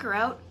of darker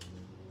out.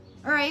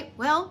 All right,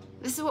 well,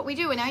 this is what we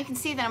do. And now you can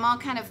see that I'm all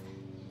kind of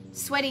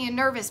sweaty and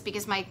nervous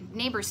because my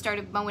neighbor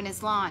started mowing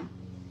his lawn.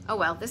 Oh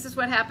well, this is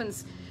what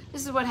happens.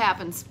 This is what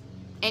happens.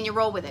 And you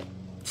roll with it.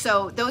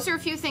 So those are a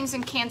few things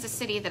in Kansas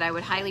City that I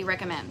would highly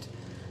recommend.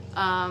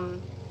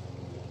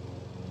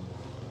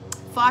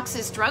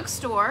 Fox's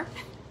Drugstore,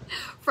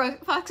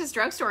 Fox's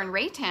Drugstore in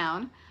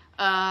Raytown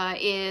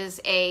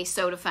is a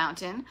soda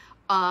fountain.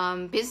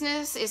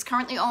 Business is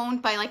currently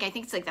owned by I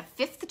think it's like the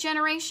 5th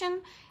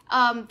generation.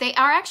 They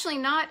are actually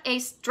not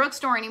a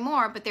drugstore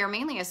anymore, but they're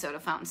mainly a soda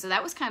fountain. So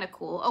that was kind of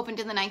cool. Opened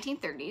in the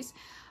 1930s.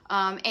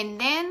 And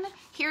then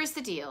here's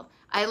the deal.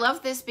 I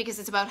love this because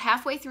it's about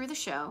halfway through the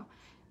show.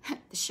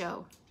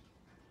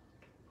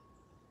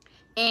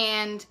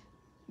 And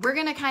we're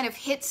going to kind of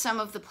hit some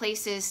of the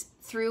places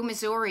through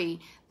Missouri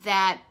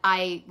that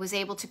I was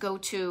able to go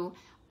to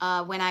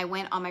when I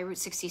went on my Route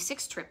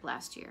 66 trip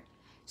last year.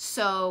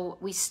 So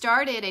we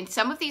started, and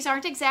some of these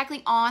aren't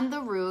exactly on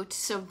the route,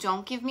 so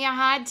don't give me a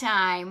hard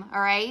time, all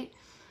right?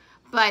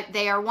 But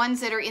they are ones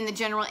that are in the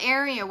general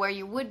area where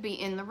you would be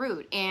in the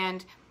route.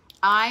 And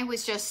I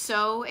was just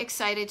so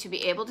excited to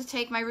be able to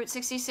take my Route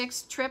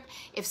 66 trip.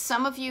 If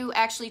some of you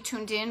actually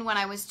tuned in when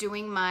I was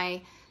doing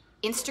my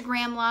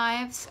Instagram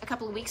lives a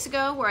couple of weeks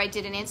ago, where I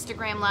did an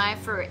Instagram live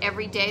for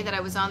every day that I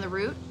was on the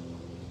route,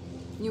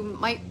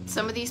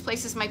 some of these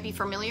places might be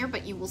familiar,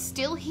 but you will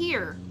still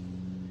hear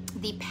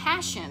the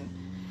passion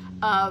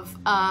of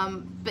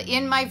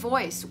in my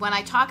voice when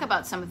I talk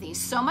about some of these.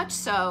 So much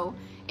so,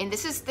 and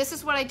this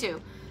is what I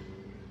do.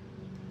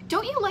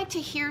 Don't you like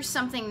to hear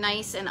something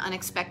nice and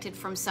unexpected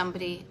from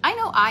somebody? I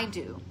know I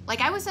do.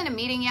 Like I was in a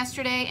meeting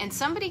yesterday and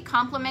somebody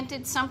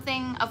complimented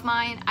something of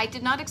mine. I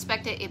did not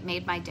expect it. It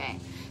made my day.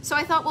 So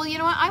I thought, well, you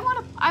know what?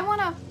 I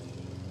want to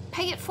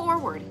pay it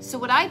forward. So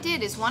what I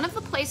did is one of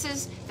the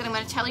places that I'm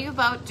going to tell you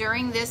about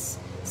during this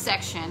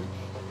section,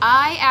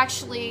 I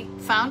actually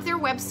found their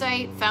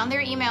website, found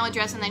their email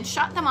address, and then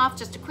shot them off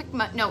just a quick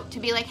note to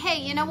be like,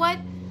 hey, you know what?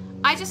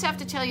 I just have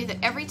to tell you that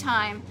every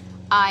time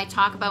I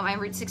talk about my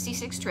Route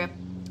 66 trip,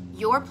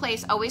 your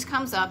place always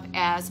comes up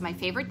as my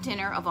favorite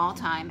dinner of all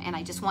time, and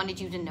I just wanted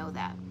you to know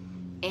that.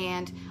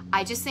 And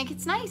I just think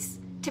it's nice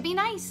to be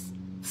nice.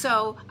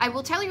 So I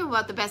will tell you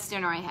about the best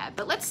dinner I had.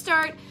 But let's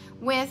start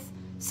with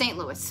St.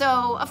 Louis.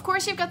 So, of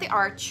course, you've got the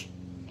Arch.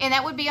 And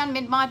that would be on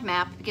Mid-Mod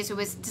Map because it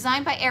was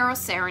designed by Eero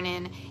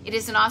Saarinen. It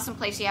is an awesome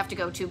place you have to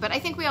go to, but I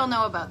think we all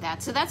know about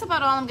that. So that's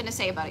about all I'm going to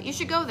say about it. You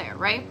should go there,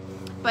 right?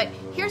 But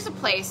here's a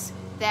place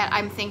that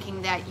I'm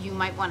thinking that you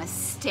might want to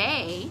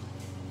stay,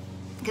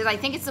 because I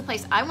think it's the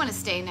place I want to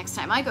stay next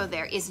time I go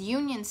there, is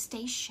Union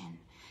Station.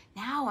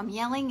 Now I'm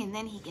yelling and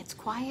then he gets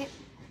quiet.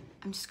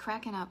 I'm just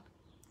cracking up.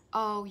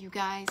 Oh, you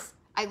guys.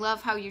 I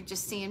love how you're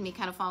just seeing me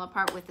kind of fall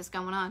apart with this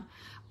going on.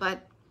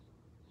 But,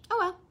 oh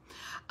well.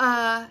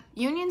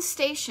 Union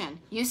Station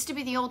used to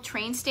be the old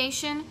train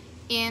station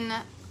in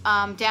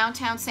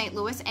downtown St.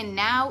 Louis, and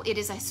now it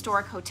is a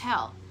historic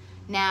hotel.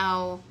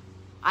 Now,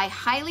 I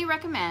highly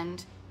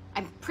recommend,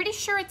 I'm pretty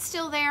sure it's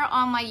still there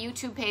on my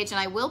YouTube page, and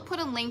I will put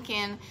a link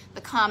in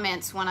the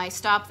comments when I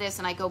stop this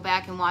and I go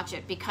back and watch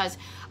it, because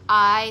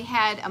I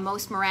had a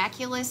most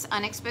miraculous,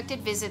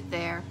 unexpected visit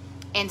there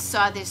and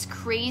saw this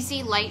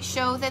crazy light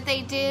show that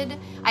they did.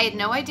 I had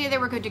no idea they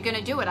were going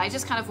to do it. I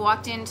just kind of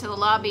walked into the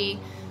lobby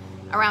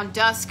around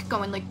dusk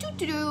going like,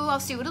 doo-doo-doo, I'll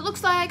see what it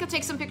looks like, I'll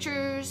take some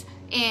pictures.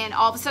 And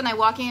all of a sudden I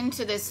walk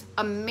into this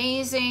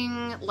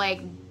amazing,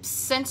 like,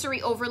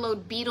 sensory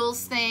overload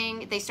Beatles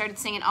thing. They started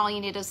singing All You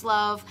Need Is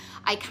Love.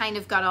 I kind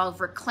of got all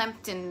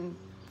verklempt and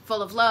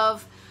full of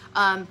love.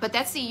 But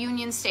that's the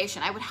Union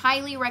Station. I would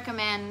highly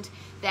recommend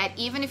that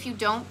even if you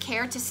don't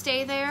care to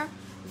stay there,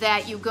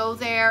 that you go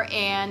there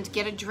and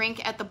get a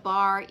drink at the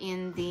bar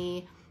in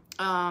the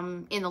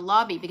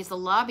lobby, because the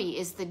lobby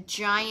is the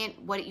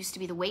giant, what it used to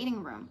be the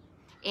waiting room.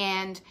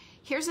 And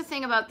Here's the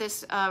thing about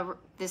this,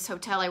 this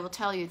hotel, I will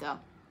tell you though.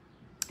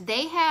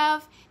 They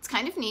have, it's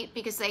kind of neat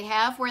because they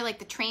have where like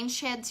the train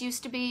sheds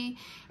used to be,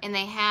 and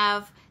they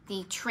have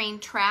the train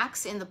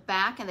tracks in the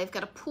back, and they've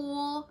got a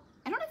pool.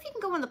 I don't know if you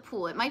can go in the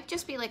pool. It might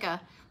just be like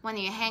a one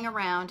that you hang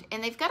around,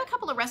 and they've got a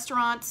couple of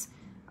restaurants,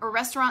 or a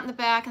restaurant in the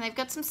back, and they've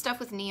got some stuff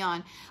with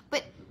neon.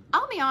 But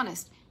I'll be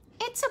honest,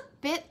 it's a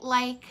bit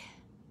like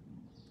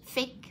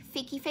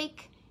fakey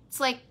fake. It's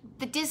like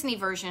the Disney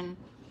version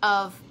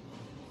of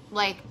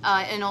like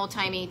an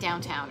old-timey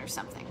downtown or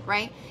something,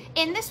 right?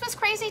 And this was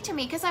crazy to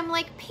me because I'm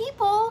like,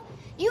 people,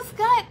 you've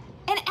got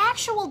an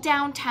actual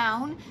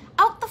downtown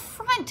out the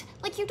front.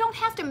 Like, you don't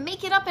have to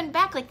make it up and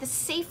back like the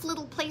safe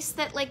little place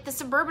that like the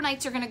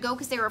suburbanites are gonna go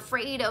because they're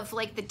afraid of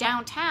like the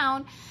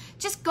downtown.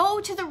 Just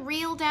go to the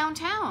real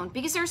downtown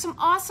because there are some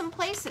awesome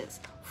places.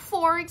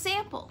 For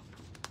example,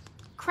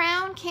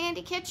 Crown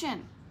Candy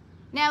Kitchen.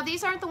 Now,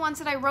 these aren't the ones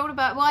that I wrote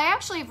about. Well, I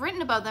actually have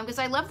written about them because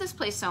I love this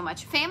place so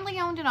much. Family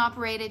owned and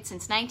operated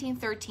since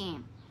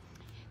 1913.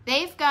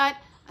 They've got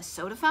a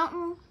soda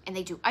fountain, and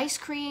they do ice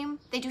cream.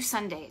 They do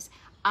sundaes.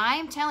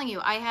 I'm telling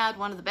you, I had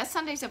one of the best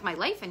sundaes of my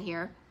life in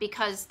here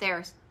because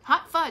their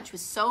hot fudge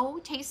was so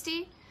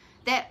tasty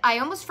that I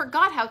almost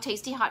forgot how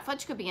tasty hot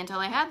fudge could be until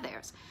I had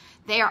theirs.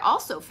 They are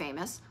also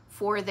famous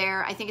for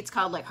their, I think it's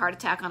called like Heart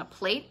Attack on a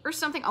Plate or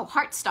something. Oh,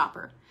 Heart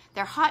Stopper.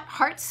 Their hot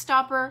Heart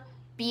Stopper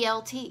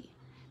BLT.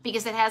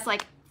 Because it has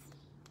like,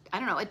 I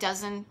don't know, a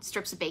dozen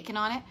strips of bacon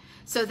on it.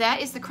 So that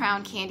is the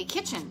Crown Candy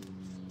Kitchen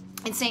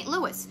in St.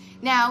 Louis.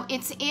 Now,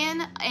 it's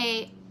in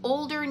a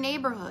older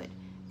neighborhood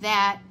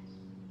that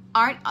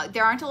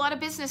there aren't a lot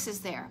of businesses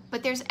there,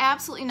 but there's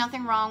absolutely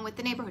nothing wrong with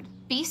the neighborhood.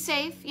 Be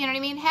safe, you know what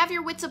I mean? Have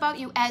your wits about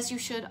you as you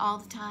should all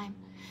the time.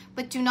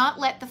 But do not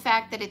let the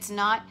fact that it's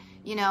not,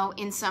 you know,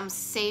 in some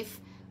safe,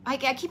 I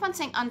keep on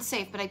saying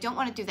unsafe, but I don't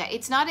want to do that.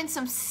 It's not in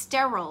some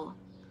sterile,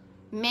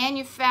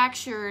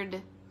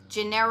 manufactured,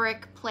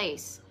 generic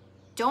place.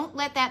 Don't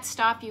let that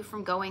stop you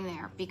from going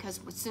there, because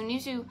as soon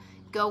as you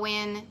go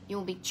in,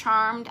 you'll be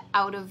charmed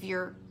out of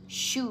your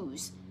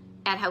shoes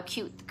at how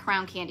cute the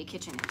Crown Candy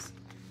Kitchen is.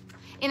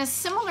 In a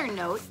similar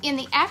note, in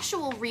the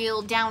actual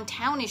real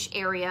downtownish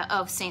area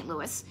of St.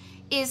 Louis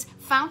is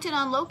Fountain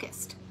on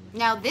Locust.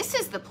 Now, this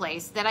is the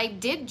place that I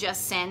did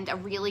just send a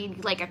really,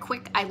 like a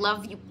quick, I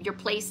love your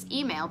place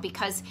email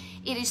because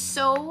it is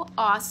so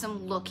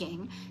awesome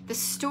looking. The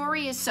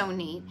story is so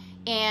neat.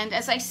 And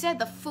as I said,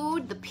 the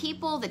food, the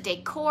people, the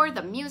decor,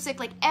 the music,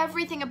 like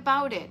everything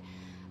about it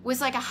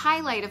was like a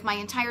highlight of my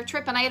entire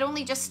trip. And I had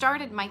only just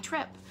started my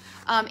trip.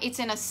 It's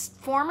in a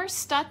former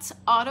Stutz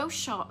auto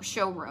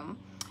showroom.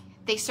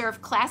 They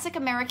serve classic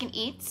American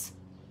eats.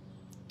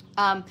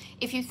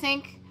 If you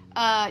think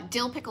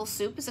dill pickle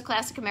soup is a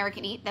classic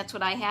American eat, that's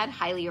what I had.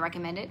 Highly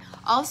recommend it.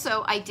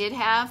 Also, I did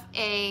have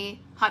a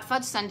hot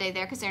fudge sundae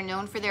there because they're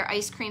known for their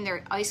ice cream,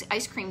 their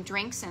ice cream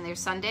drinks and their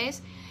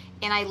sundaes.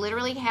 And I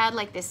literally had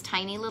like this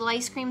tiny little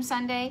ice cream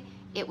sundae.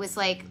 It was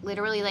like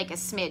literally like a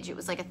smidge. It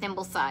was like a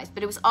thimble size,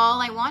 but it was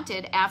all I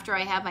wanted after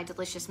I had my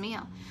delicious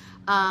meal.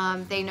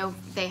 They know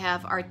they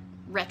have our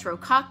retro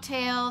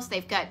cocktails.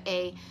 They've got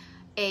a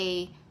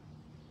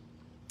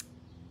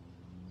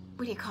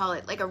what do you call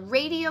it? Like a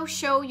radio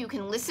show you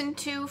can listen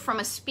to from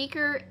a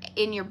speaker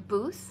in your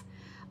booth.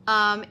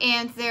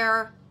 And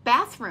their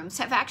bathrooms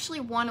have actually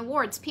won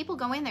awards. People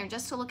go in there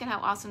just to look at how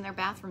awesome their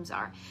bathrooms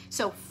are.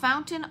 So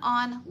Fountain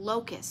on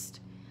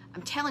Locust.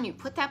 I'm telling you,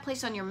 put that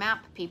place on your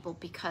map, people,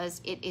 because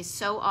it is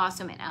so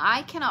awesome. And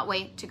I cannot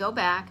wait to go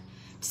back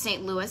to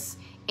St. Louis.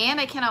 And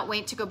I cannot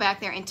wait to go back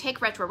there and take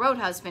Retro Road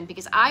Husband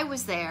because I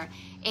was there.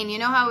 And you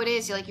know how it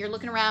is. You're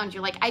looking around.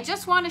 You're like, I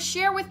just want to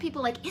share with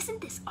people. Like, isn't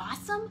this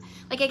awesome?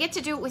 Like, I get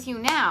to do it with you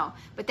now.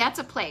 But that's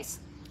a place.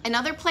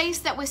 Another place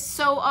that was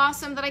so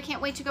awesome that I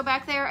can't wait to go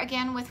back there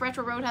again with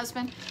Retro Road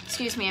Husband.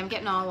 Excuse me, I'm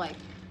getting all like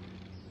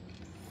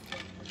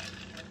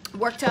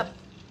worked up.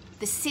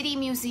 The City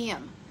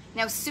Museum.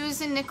 Now,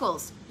 Susan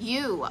Nichols,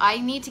 I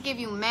need to give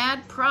you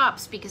mad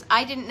props because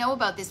I didn't know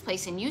about this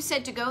place and you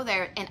said to go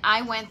there and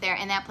I went there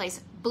and that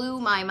place blew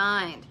my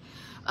mind.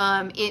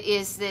 It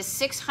is this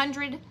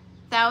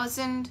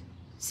 600,000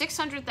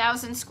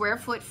 square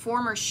foot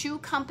former shoe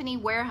company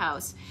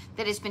warehouse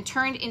that has been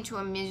turned into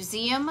a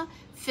museum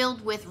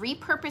filled with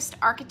repurposed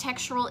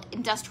architectural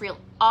industrial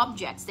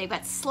objects. They've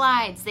got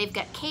slides, they've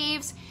got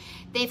caves,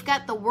 they've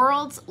got the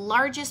world's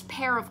largest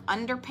pair of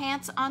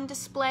underpants on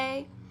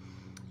display.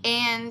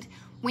 And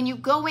when you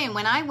go in,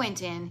 when I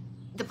went in,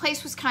 the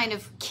place was kind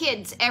of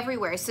kids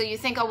everywhere. So you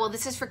think, oh, well,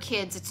 this is for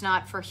kids. It's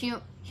not for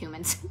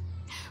humans,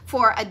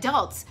 for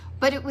adults.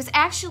 But it was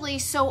actually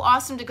so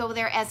awesome to go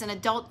there as an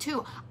adult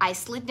too. I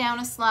slid down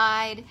a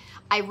slide.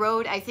 I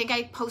rode, I think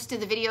I posted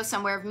the video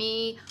somewhere of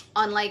me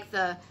on like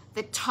the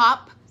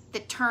top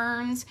that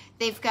turns.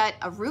 They've got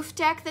a roof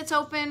deck that's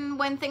open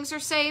when things are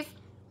safe.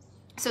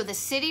 So the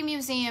City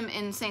Museum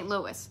in St.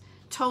 Louis,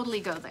 totally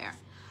go there.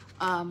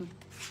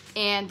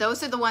 And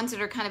those are the ones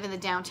that are kind of in the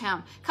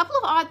downtown. A couple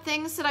of odd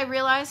things that I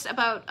realized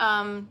about,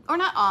 or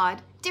not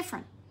odd,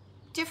 different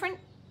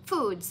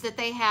foods that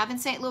they have in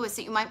St. Louis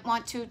that you might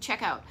want to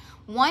check out.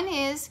 One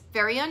is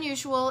very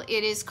unusual.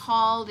 It's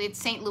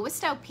St. Louis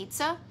style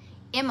pizza.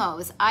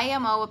 Imo's,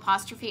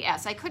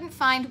 IMO''S. I couldn't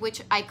find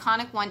which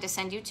iconic one to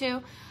send you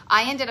to.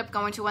 I ended up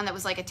going to one that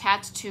was like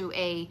attached to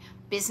a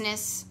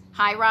business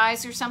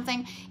high-rise or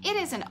something. It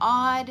is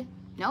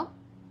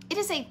it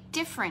is a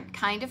different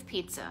kind of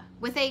pizza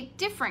with a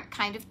different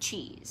kind of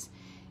cheese.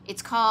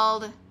 It's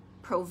called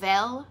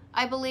Provel,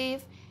 I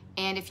believe.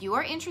 And if you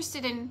are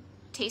interested in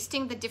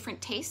tasting the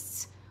different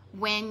tastes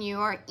when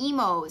you're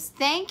Imo's,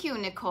 thank you,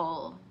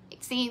 Nicole.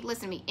 See,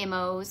 listen to me,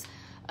 Imo's.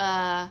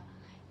 It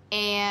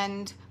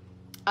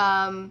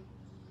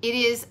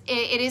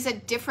is a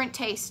different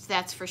taste,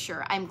 that's for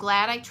sure. I'm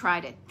glad I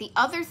tried it. The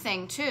other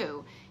thing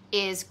too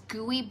is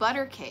gooey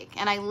butter cake,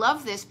 and I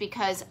love this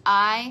because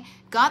I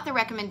got the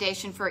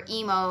recommendation for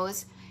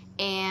Imo's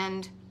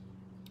and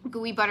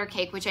gooey butter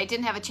cake, which I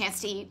didn't have a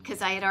chance to eat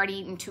because I had already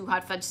eaten 2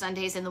 hot fudge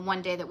sundaes in the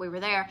one day that we were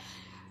there.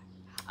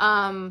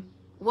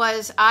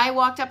 Was I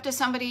walked up to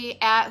somebody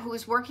who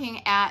was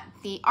working at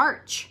the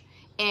Arch,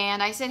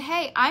 and I said,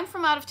 "Hey, I'm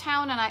from out of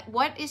town, and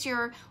what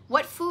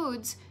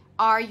foods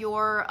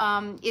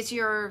is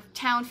your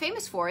town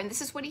famous for?" And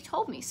this is what he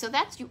told me. So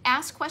that's, you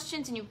ask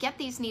questions and you get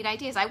these neat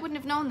ideas. I wouldn't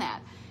have known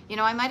that. You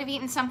know, I might have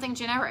eaten something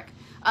generic.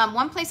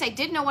 One place I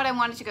did know what I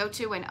wanted to go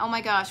to, and oh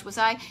my gosh,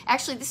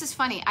 actually, this is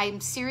funny.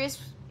 I'm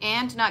serious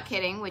and not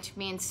kidding, which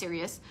means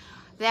serious,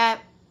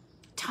 that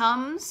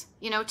Tums,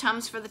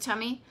 Tums for the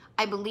tummy,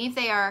 I believe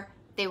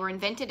they were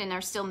invented and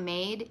are still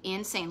made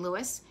in St.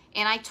 Louis.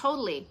 And I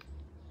totally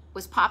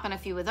was popping a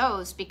few of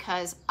those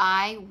because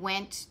I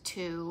went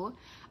to,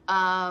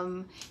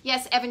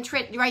 yes, Evan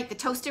Tritt, right, the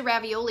toasted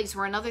raviolis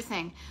were another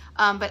thing.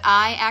 But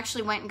I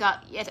actually went and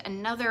got yet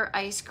another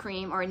ice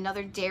cream or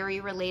another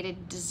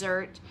dairy-related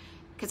dessert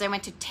because I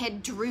went to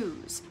Ted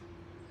Drew's.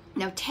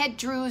 Now, Ted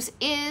Drew's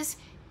is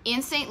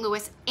in St.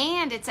 Louis,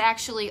 and it's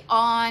actually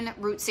on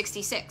Route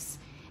 66.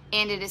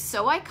 And it is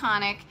so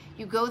iconic.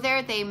 You go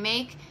there,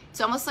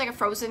 it's almost like a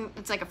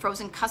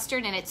frozen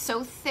custard, and it's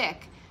so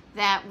thick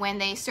that when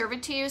they serve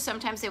it to you,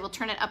 sometimes they will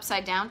turn it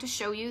upside down to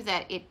show you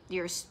that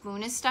your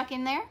spoon is stuck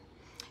in there.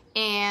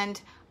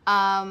 And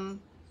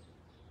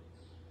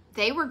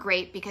they were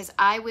great because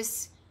I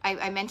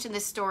mentioned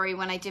this story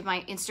when I did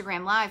my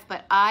Instagram Live,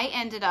 but I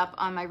ended up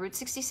on my Route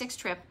 66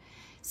 trip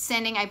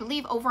sending, I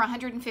believe, over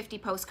 150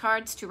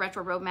 postcards to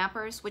retro road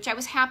mappers, which I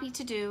was happy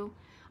to do.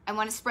 I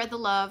want to spread the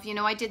love.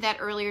 I did that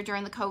earlier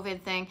during the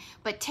COVID thing.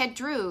 But Ted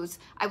Drew's,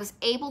 I was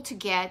able to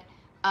get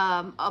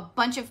a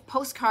bunch of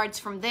postcards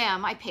from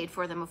them. I paid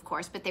for them, of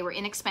course, but they were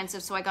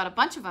inexpensive, so I got a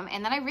bunch of them.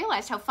 And then I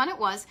realized how fun it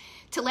was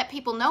to let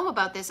people know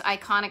about this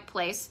iconic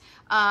place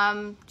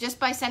just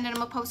by sending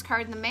them a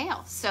postcard in the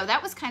mail. So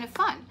that was kind of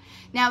fun.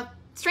 Now,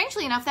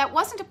 strangely enough, that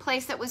wasn't a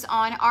place that was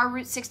on our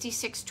Route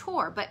 66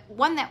 tour, but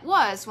one that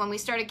was when we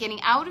started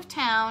getting out of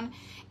town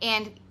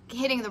and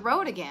hitting the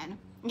road again.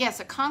 Yes,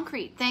 a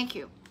concrete, thank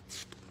you.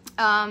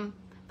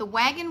 The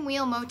Wagon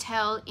Wheel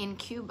Motel in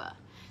Cuba.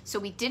 So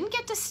we didn't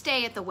get to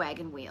stay at the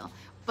Wagon Wheel,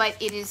 but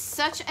it is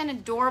such an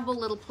adorable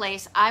little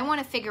place. I want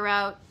to figure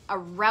out a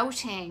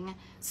routing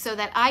so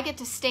that I get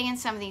to stay in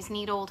some of these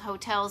neat old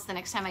hotels the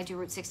next time I do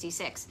Route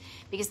 66.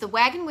 Because the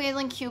Wagon Wheel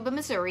in Cuba,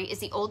 Missouri is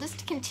the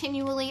oldest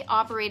continually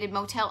operated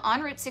motel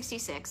on Route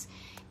 66.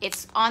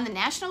 It's on the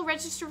National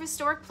Register of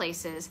Historic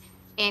Places,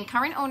 and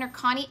current owner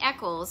Connie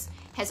Eccles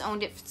has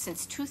owned it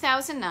since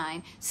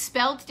 2009,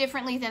 spelled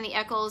differently than the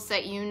Eccles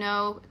that you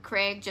know,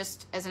 Craig,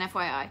 just as an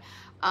FYI.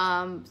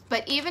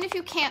 But even if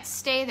you can't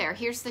stay there,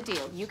 here's the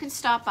deal. You can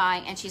stop by,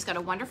 and she's got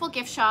a wonderful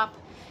gift shop.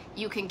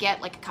 You can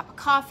get like a cup of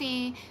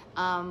coffee,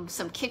 some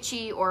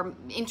kitschy or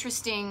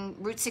interesting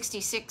Route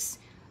 66,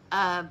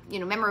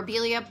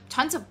 memorabilia,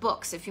 tons of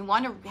books. If you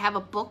want to have a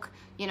book,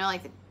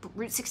 like the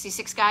Route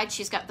 66 guide,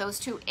 she's got those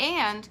too.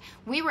 And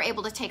we were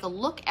able to take a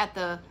look at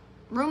the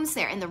rooms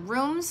there, and the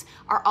rooms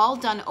are all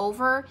done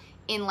over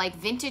in like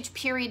vintage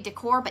period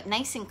decor, but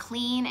nice and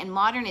clean and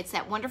modern. It's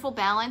that wonderful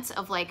balance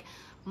of like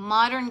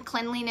modern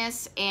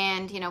cleanliness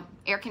and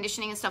air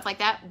conditioning and stuff like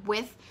that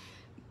with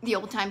the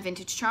old-time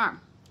vintage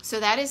charm. So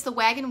that is the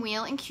Wagon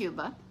Wheel in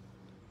Cuba.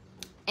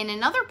 And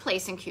another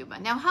place in Cuba.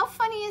 Now, how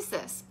funny is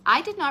this?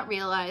 I did not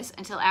realize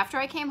until after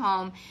I came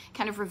home,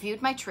 kind of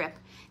reviewed my trip,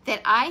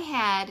 that I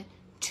had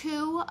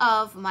 2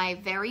 of my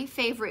very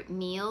favorite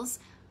meals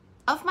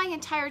of my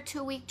entire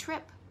 2-week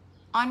trip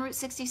on Route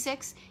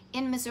 66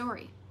 in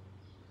Missouri.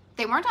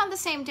 They weren't on the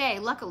same day,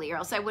 luckily, or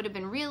else I would have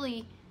been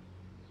really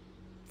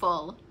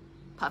full,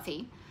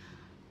 puffy.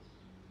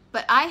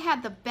 But I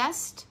had the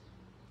best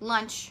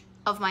lunch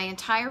of my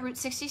entire Route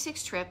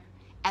 66 trip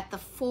at the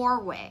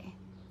Four-Way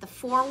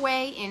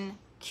in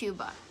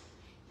Cuba.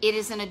 It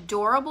is an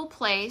adorable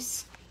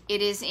place.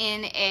 It is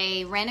in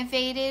a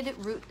renovated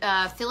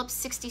Phillips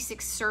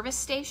 66 service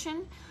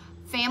station,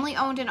 family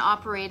owned and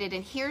operated.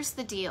 And here's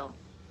the deal.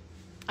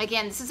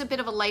 Again, this is a bit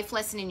of a life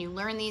lesson, and you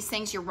learn these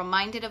things. You're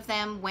reminded of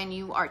them when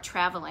you are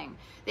traveling,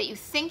 that you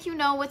think you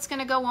know what's going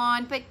to go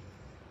on, but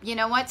you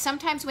know what?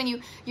 Sometimes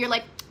when you're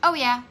like, oh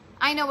yeah,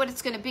 I know what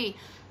it's going to be.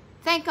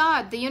 thank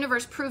God the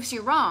universe proves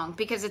you wrong,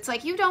 because it's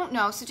like, you don't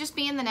know, so just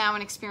be in the now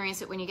and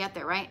experience it when you get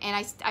there, right?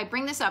 And I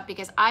bring this up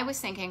because I was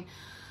thinking,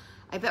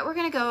 I bet we're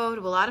going to go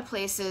to a lot of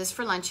places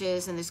for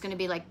lunches, and there's going to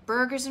be like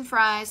burgers and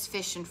fries,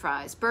 fish and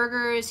fries,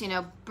 burgers, you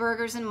know,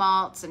 burgers and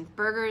malts, and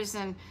burgers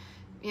and,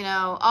 you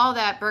know, all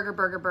that burger,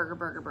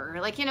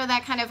 like, you know,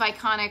 that kind of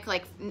iconic,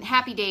 like,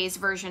 Happy Days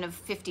version of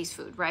 50s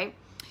food, right?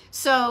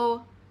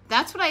 So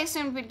that's what I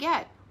assumed we'd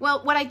get.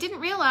 Well, what I didn't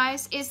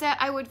realize is that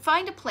I would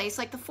find a place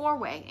like the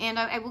Four-Way, and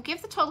I will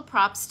give the total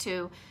props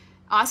to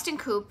Austin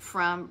Coop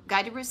from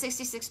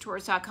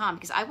GuideToRoute66Tours.com,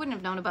 because I wouldn't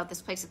have known about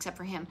this place except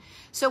for him.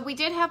 So we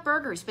did have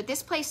burgers, but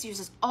this place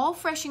uses all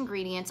fresh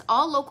ingredients,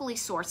 all locally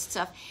sourced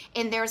stuff,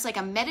 and there's like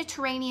a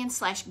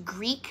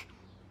Mediterranean/Greek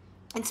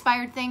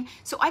inspired thing.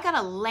 So I got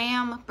a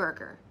lamb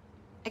burger.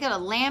 I got a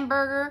lamb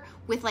burger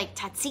with like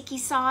tzatziki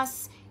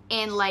sauce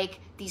and like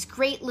these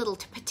great little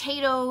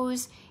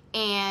potatoes,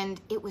 and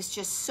it was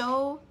just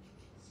so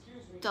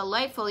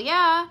delightful.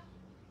 Yeah.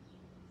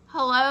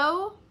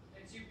 Hello?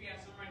 It's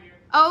UPS, I'm right here.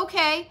 Oh,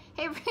 okay.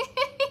 Hey,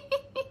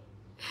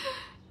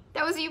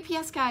 that was a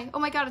UPS guy. Oh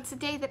my God, it's the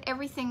day that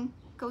everything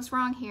goes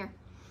wrong here.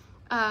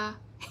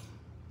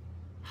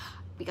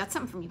 We got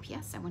something from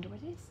UPS. I wonder what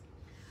it is.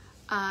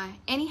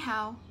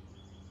 Anyhow,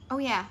 oh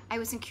yeah, I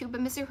was in Cuba,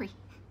 Missouri.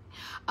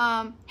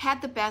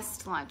 Had the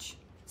best lunch.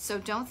 So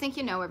don't think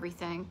you know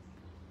everything.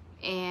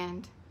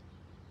 And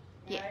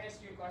May I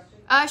ask you a question?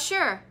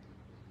 Sure.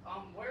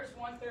 Where's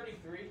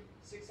 133?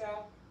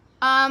 6L?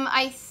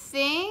 I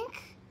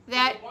think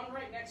that The one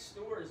right next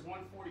door is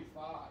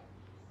 145.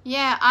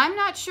 yeah, I'm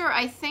not sure.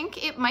 I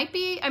think it might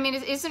be. I mean,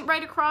 it isn't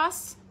right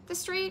across the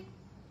street.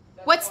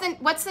 What's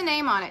the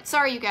name on it?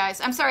 Sorry, you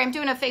guys. I'm sorry. I'm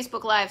doing a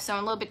Facebook Live, so I'm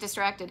a little bit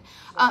distracted.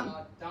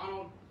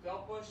 Donald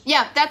Beltbush?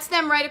 Yeah, that's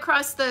them right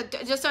across the,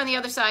 just on the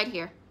other side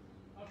here.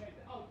 Okay.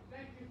 Oh,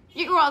 thank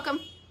you. You're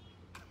welcome.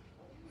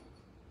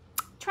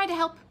 Try to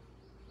help.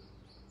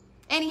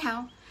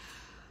 Anyhow,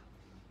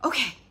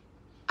 okay,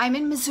 I'm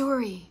in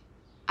Missouri.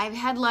 I've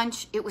had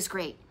lunch. It was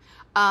great.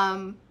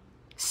 Then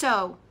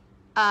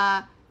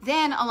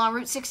along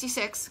Route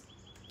 66,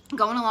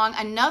 going along,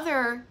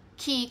 another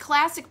key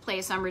classic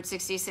place on Route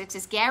 66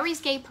 is Gary's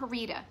Gay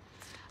Burrito.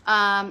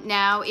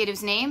 Now, it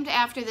was named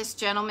after this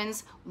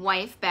gentleman's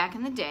wife back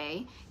in the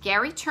day.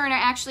 Gary Turner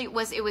actually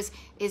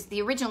is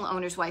the original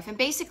owner's wife. And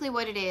basically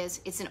what it is,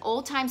 it's an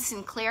old-time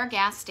Sinclair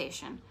gas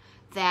station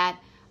that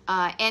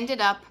ended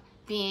up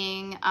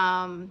being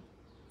kind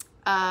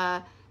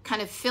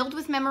of filled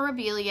with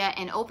memorabilia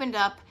and opened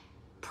up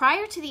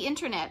prior to the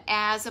internet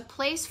as a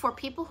place for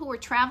people who were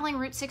traveling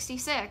Route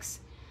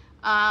 66.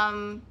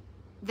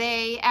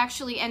 They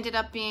actually ended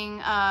up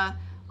being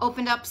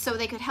opened up so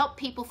they could help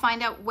people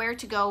find out where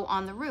to go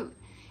on the route.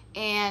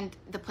 And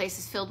the place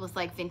is filled with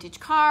like vintage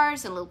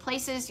cars and little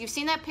places. You've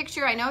seen that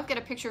picture? I know I've got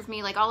a picture of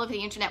me like all over the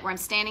internet where I'm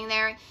standing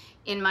there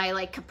in my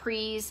like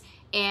capris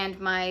and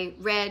my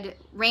red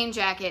rain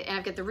jacket, and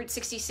I've got the Route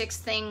 66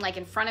 thing like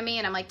in front of me,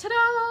 and I'm like, ta-da,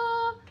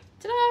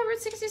 ta-da,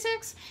 Route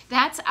 66.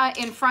 That's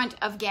in front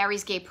of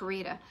Gary's Gay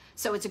Burrito.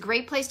 So it's a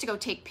great place to go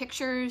take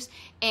pictures,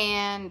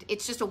 and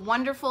it's just a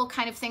wonderful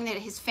kind of thing that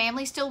his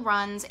family still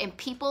runs, and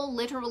people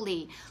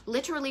literally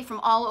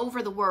from all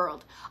over the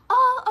world,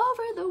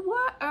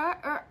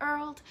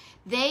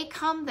 they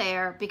come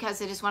there because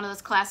it is one of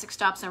those classic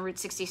stops on Route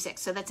 66.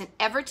 So that's in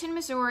Everton,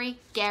 Missouri,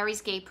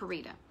 Gary's Gay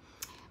Burrito.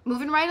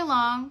 Moving right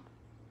along,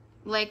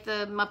 like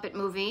the Muppet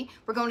movie,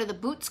 we're going to the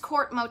Boots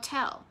Court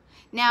Motel.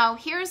 Now,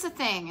 here's the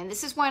thing, and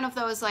this is one of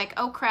those like,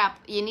 oh crap,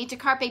 you need to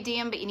carpe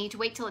diem, but you need to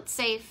wait till it's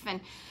safe,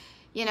 and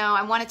you know,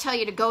 I want to tell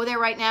you to go there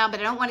right now,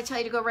 but I don't want to tell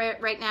you to go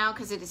right now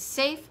because it is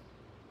safe.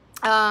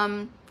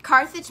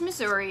 Carthage,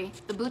 Missouri,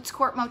 the Boots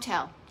Court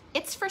Motel.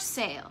 It's for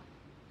sale.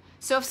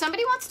 So if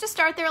somebody wants to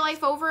start their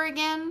life over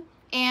again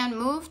and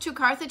move to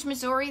Carthage,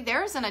 Missouri,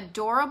 there's an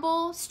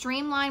adorable,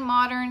 streamlined,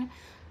 modern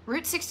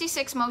Route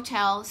 66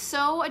 motel.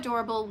 So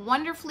adorable,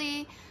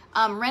 wonderfully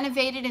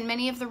renovated in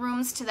many of the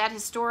rooms to that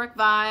historic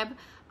vibe.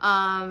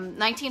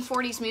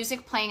 1940s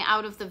music playing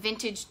out of the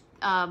vintage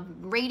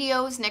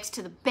radios next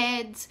to the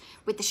beds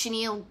with the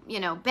chenille,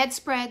 you know,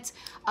 bedspreads.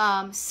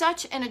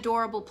 Such an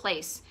adorable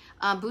place,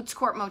 Boots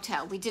Court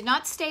Motel. We did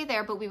not stay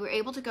there, but we were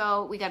able to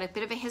go. We got a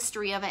bit of a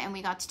history of it, and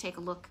we got to take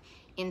a look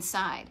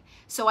inside.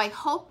 So I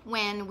hope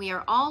when we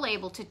are all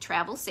able to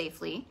travel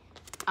safely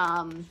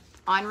on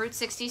Route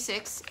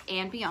 66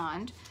 and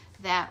beyond,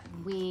 that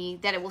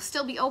it will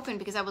still be open,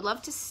 because I would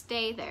love to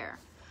stay there.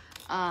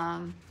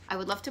 I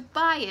would love to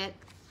buy it,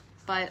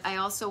 but I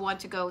also want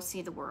to go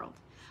see the world.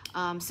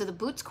 So the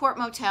Boots Court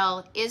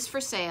Motel is for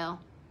sale.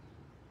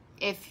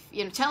 If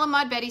you know, tell them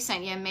Maud Betty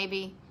sent you.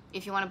 Maybe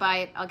if you want to buy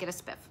it, I'll get a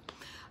spiff.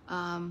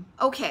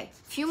 Okay,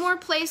 a few more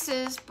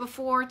places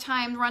before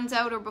time runs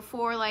out, or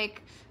before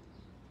like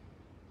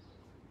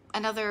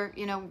another,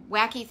 you know,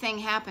 wacky thing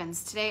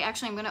happens. Today,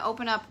 actually, I'm going to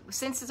open up,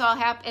 since it's all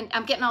happened, and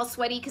I'm getting all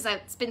sweaty because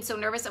I've been so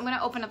nervous, I'm going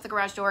to open up the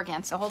garage door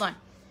again, so hold on.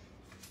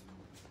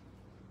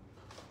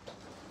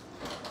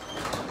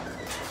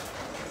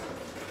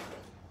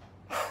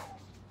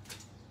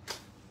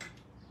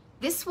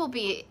 This will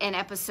be an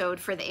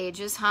episode for the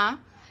ages, huh?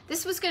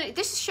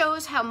 This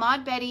shows how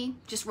Maud Betty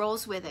just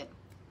rolls with it,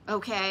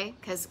 okay?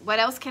 Because what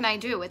else can I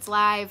do? It's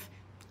live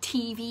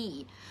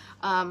TV.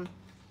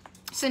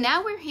 So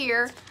now we're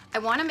here. I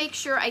want to make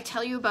sure I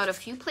tell you about a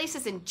few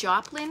places in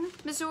Joplin,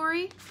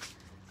 Missouri.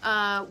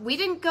 We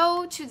didn't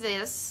go to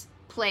this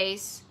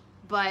place,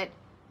 but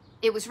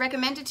it was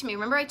recommended to me.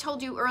 Remember I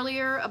told you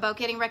earlier about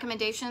getting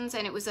recommendations,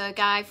 and it was a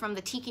guy from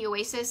the Tiki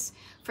Oasis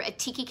for a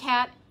Tiki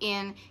Cat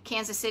in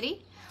Kansas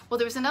City? Well,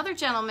 there was another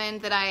gentleman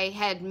that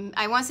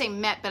I want to say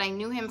met, but I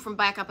knew him from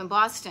back up in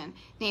Boston.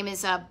 Name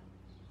is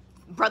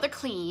Brother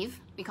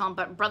Cleve. We call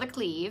him Brother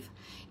Cleve.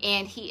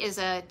 And he is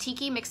a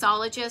tiki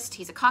mixologist.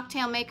 He's a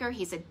cocktail maker.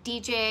 He's a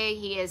DJ.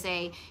 He is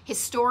a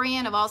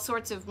historian of all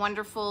sorts of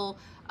wonderful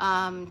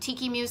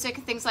tiki music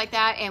and things like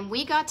that. And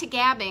we got to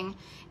gabbing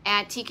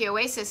at Tiki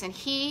Oasis, and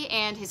he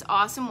and his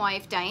awesome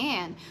wife,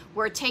 Diane,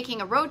 were taking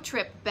a road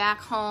trip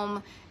back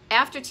home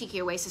after Tiki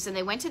Oasis, and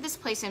they went to this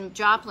place in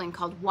Joplin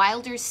called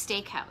Wilder's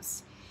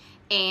Steakhouse.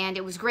 And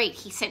it was great.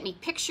 He sent me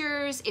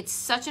pictures. It's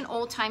such an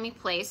old-timey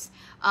place.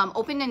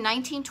 Opened in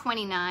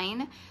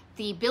 1929.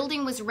 The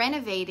building was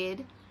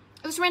renovated.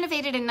 It was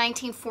renovated in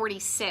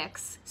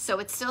 1946, so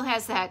it still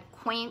has that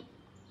quaint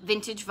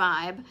vintage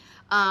vibe.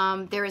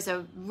 There is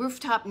a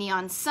rooftop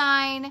neon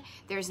sign.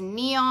 There's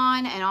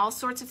neon and all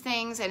sorts of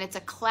things, and it's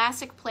a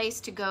classic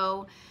place to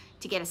go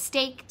to get a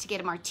steak, to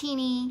get a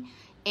martini,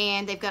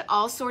 and they've got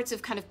all sorts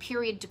of kind of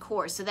period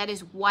decor. So that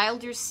is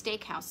Wilder's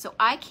Steakhouse. So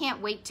I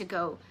can't wait to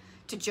go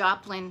to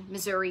Joplin,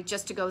 Missouri,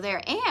 just to go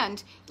there.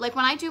 And like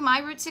when I do my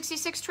Route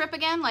 66 trip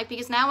again, like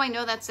because now I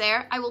know that's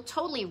there, I will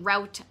totally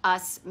route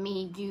us,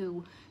 me,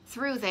 you,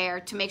 through there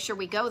to make sure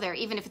we go there,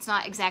 even if it's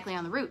not exactly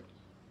on the route.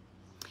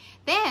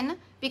 Then,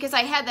 because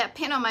I had that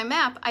pin on my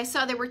map, I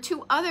saw there were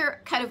two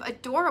other kind of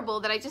adorable,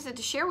 that I just had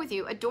to share with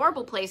you,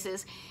 adorable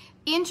places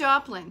in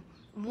Joplin.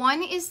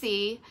 One is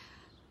the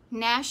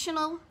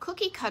National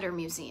Cookie Cutter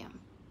Museum.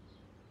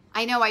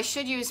 I know I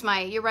should use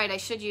my, you're right, I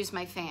should use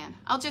my fan.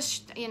 I'll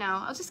just,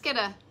 I'll just get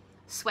a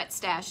sweat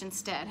stash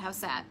instead.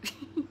 How's that?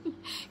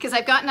 Because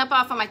I've gotten up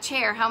off of my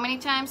chair how many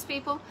times,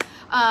 people?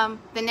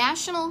 The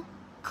National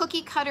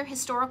Cookie Cutter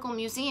Historical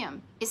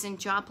Museum is in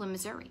Joplin,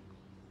 Missouri.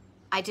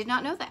 I did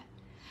not know that.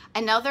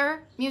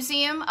 Another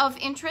museum of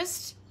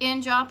interest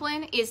in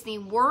Joplin is the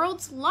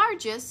world's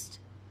largest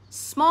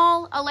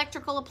small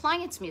electrical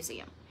appliance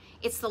museum.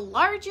 It's the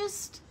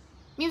largest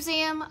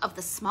museum of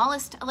the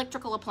smallest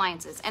electrical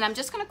appliances. And I'm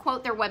just going to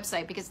quote their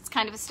website because it's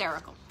kind of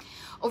hysterical.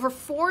 Over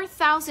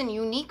 4,000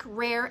 unique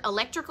rare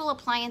electrical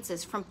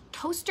appliances, from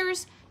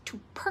toasters to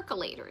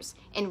percolators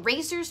and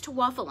razors to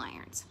waffle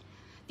irons.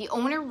 The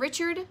owner,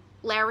 Richard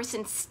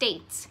Larison,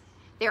 states,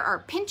 there are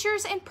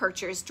pinchers and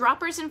perchers,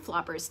 droppers and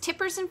floppers,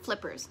 tippers and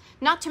flippers,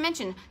 not to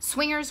mention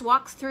swingers,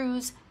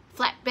 walk-throughs,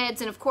 flatbeds,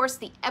 and of course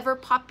the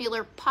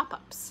ever-popular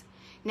pop-ups.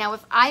 Now,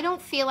 if I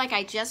don't feel like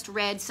I just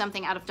read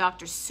something out of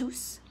Dr.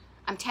 Seuss,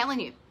 I'm telling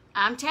you,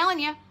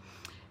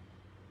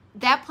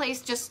 that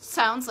place just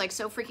sounds like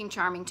so freaking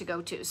charming to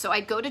go to. So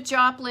I'd go to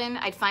Joplin,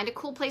 I'd find a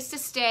cool place to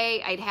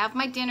stay, I'd have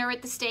my dinner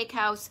at the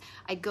steakhouse,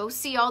 I'd go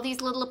see all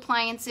these little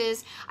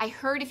appliances. I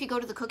heard if you go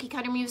to the Cookie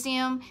Cutter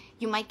Museum,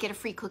 you might get a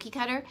free cookie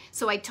cutter.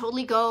 So I'd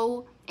totally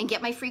go and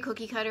get my free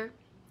cookie cutter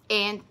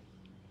and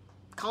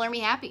color me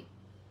happy.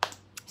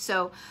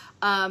 So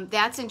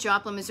that's in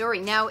Joplin, Missouri.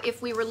 Now,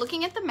 if we were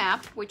looking at the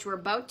map, which we're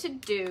about to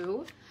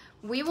do,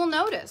 we will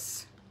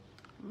notice,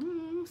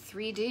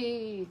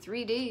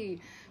 3D.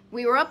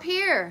 We were up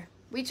here.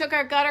 We got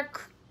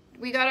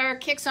our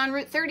kicks on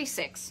Route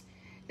 36.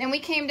 Then we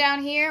came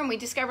down here and we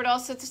discovered all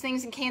sorts of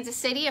things in Kansas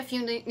City, a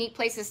few neat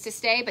places to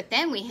stay, but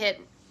then we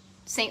hit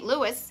St.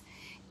 Louis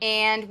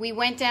and we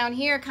went down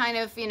here kind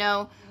of,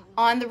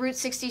 on the Route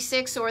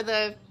 66 or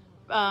the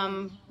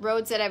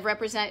roads that have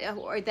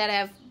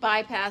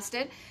bypassed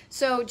it.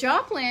 So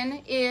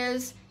Joplin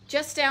is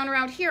just down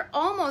around here,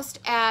 almost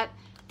at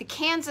the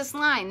Kansas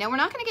line. Now we're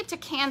not going to get to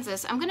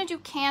Kansas. I'm going to do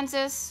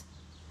Kansas.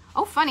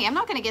 Oh, funny, I'm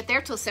not going to get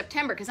there till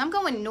September because I'm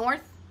going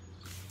north.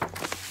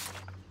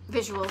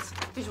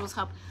 Visuals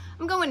help.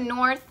 I'm going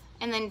north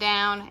and then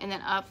down and then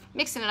up,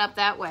 mixing it up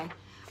that way.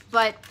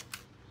 But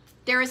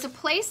there is a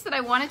place that I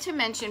wanted to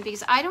mention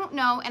because I don't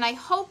know, and I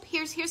hope,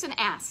 here's an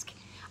ask.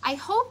 I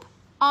hope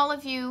all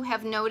of you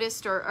have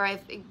noticed or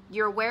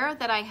you're aware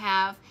that I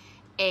have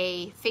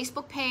a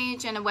Facebook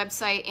page and a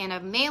website and a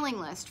mailing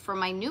list for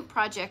my new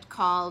project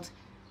called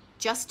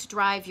Just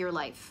Drive Your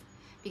Life.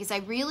 Because I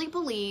really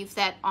believe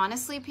that,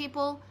 honestly,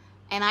 people,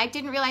 and I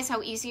didn't realize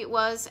how easy it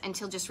was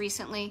until just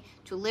recently,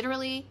 to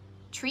literally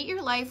treat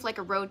your life like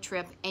a road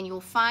trip, and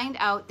you'll find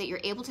out that you're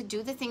able to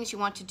do the things you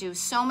want to do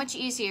so much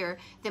easier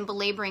than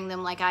belaboring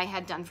them like I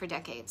had done for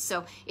decades.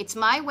 So it's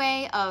my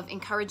way of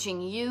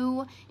encouraging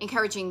you,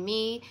 encouraging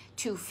me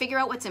to figure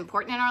out what's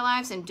important in our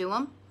lives and do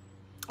them.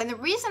 And the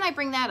reason I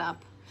bring that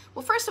up,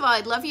 well, first of all,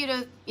 I'd love you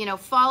to,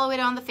 follow it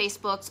on the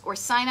Facebooks or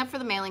sign up for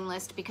the mailing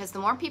list, because the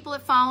more people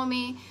that follow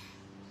me,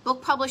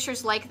 book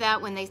publishers like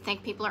that when they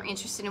think people are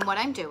interested in what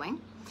I'm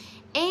doing.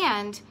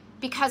 And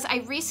because I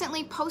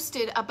recently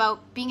posted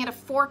about being at a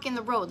fork in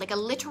the road, like a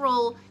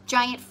literal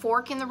giant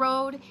fork in the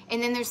road,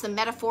 and then there's the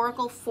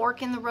metaphorical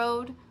fork in the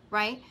road,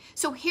 right?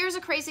 So here's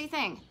a crazy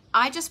thing.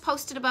 I just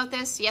posted about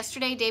this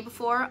yesterday, day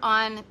before,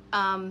 on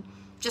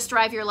Just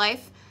Drive Your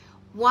Life.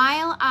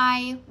 While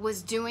I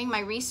was doing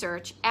my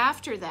research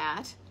after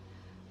that,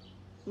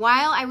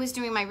 while I was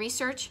doing my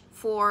research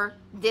for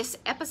this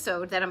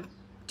episode that I'm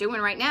doing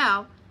right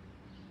now,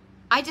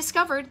 I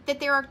discovered that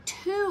there are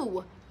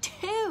two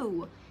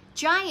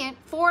giant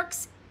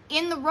forks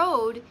in the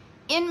road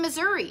in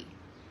Missouri.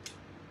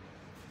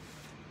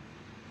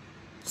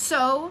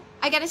 So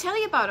I got to tell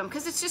you about them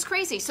because it's just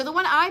crazy. So the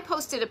one I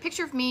posted, a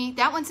picture of me,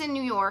 that one's in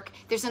New York.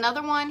 There's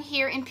another one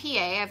here in PA.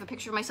 I have a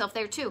picture of myself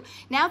there too.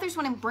 Now there's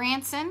one in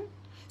Branson.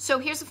 So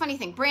here's the funny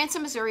thing.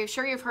 Branson, Missouri, I'm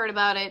sure you've heard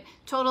about it.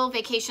 Total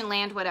vacation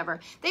land, whatever.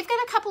 They've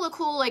got a couple of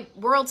cool, like,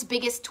 world's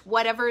biggest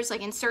whatevers,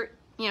 like insert,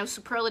 you know,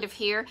 superlative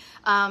here.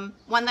 One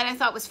that I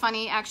thought was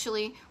funny,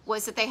 actually,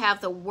 was that they have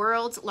the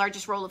world's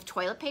largest roll of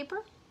toilet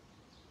paper.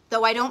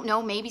 Though I don't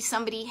know, maybe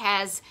somebody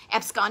has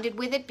absconded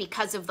with it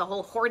because of the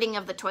whole hoarding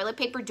of the toilet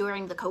paper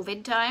during the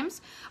COVID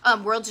times.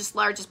 World's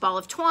largest ball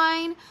of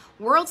twine.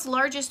 World's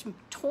largest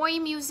toy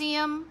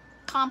museum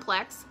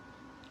complex,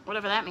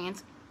 whatever that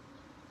means.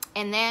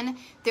 And then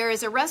there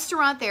is a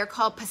restaurant there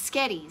called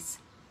Paschetti's.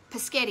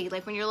 Paschetti,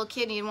 like when you're a little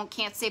kid and you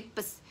can't say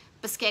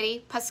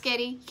Paschetti,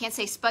 you can't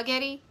say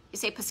spaghetti, you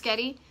say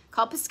Paschetti,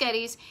 called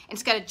Paschetti's. And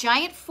it's got a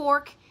giant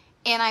fork,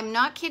 and I'm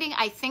not kidding,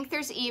 I think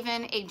there's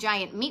even a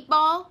giant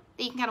meatball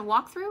that you can kind of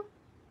walk through.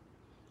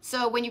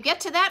 So when you get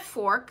to that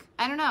fork,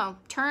 I don't know,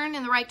 turn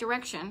in the right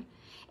direction.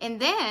 And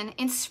then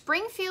in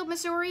Springfield,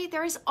 Missouri,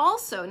 there is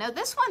also, now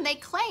this one they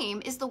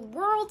claim is the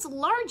world's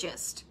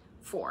largest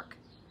fork.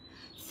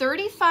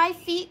 35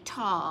 feet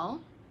tall,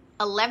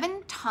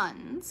 11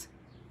 tons,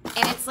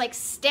 and it's like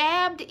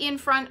stabbed in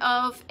front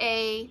of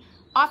a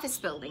office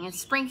building in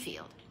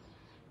Springfield.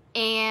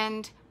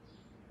 And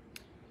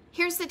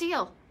here's the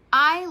deal.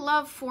 I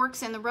love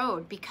forks in the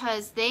road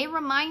because they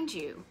remind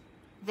you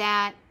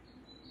that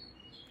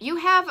you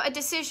have a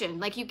decision.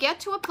 Like you get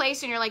to a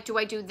place and you're like, do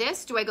I do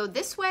this? Do I go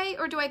this way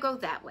or do I go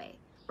that way,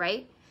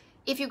 right?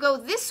 If you go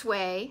this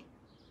way,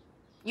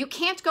 you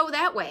can't go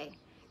that way.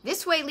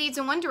 This way leads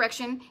in one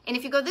direction, and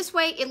if you go this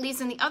way, it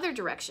leads in the other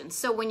direction.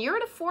 So when you're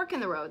at a fork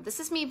in the road, this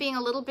is me being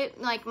a little bit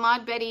like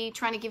Maud Betty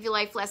trying to give you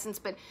life lessons,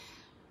 but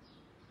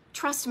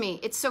trust me,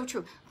 it's so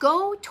true.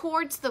 Go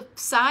towards the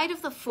side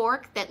of the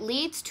fork that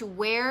leads to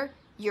where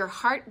your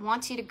heart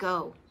wants you to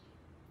go.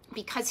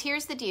 Because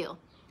here's the deal.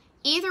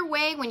 Either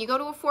way, when you go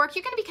to a fork,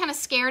 you're going to be kind of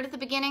scared at the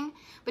beginning,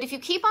 but if you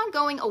keep on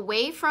going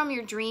away from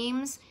your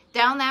dreams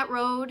down that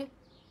road,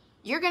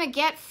 you're going to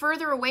get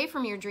further away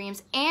from your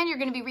dreams, and you're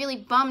going to be really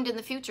bummed in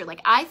the future.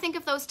 Like, I think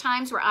of those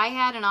times where I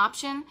had an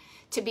option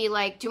to be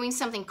like doing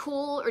something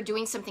cool or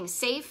doing something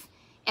safe,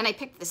 and I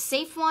picked the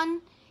safe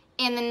one,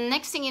 and the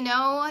next thing you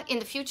know, in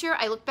the future,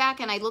 I look back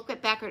and I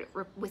look back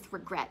with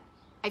regret.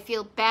 I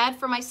feel bad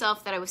for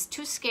myself that I was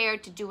too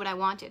scared to do what I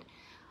wanted.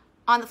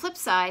 On the flip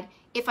side,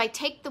 if I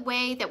take the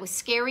way that was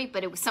scary,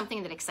 but it was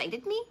something that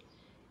excited me,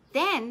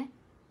 then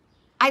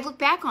I look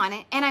back on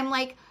it and I'm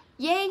like,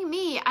 yay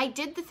me, I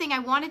did the thing I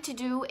wanted to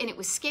do and it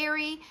was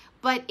scary,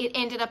 but it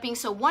ended up being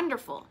so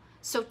wonderful.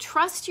 So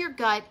trust your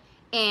gut,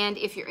 and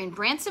if you're in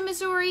Branson,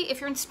 Missouri, if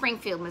you're in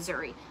Springfield,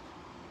 Missouri,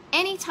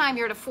 anytime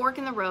you're at a fork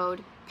in the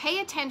road, pay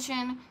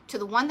attention to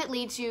the one that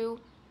leads you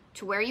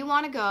to where you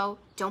want to go.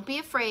 Don't be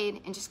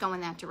afraid and just go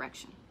in that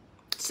direction.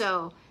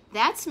 So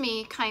that's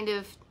me kind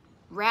of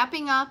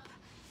wrapping up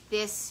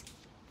this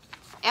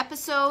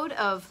episode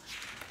of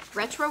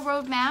Retro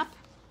Roadmap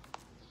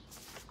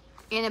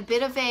in a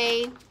bit of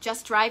a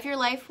just drive your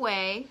life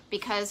way,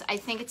 because I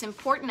think it's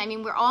important. I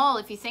mean, we're all,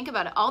 if you think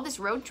about it, all this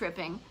road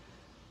tripping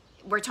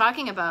we're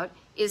talking about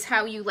is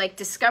how you like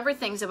discover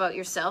things about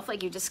yourself.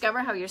 Like you discover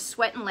how you're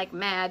sweating like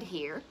mad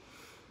here.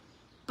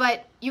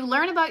 But you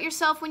learn about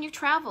yourself when you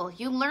travel.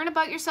 You learn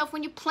about yourself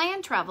when you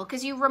plan travel,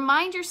 because you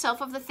remind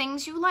yourself of the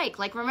things you like.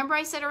 Like, remember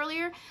I said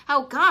earlier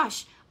how,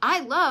 gosh,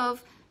 I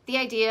love the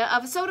idea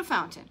of a soda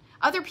fountain.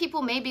 Other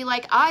people may be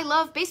like, I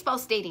love baseball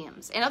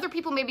stadiums. And other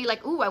people may be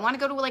like, ooh, I want to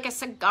go to like a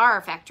cigar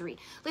factory.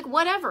 Like,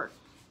 whatever.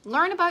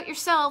 Learn about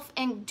yourself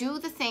and do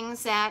the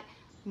things that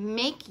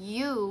make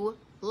you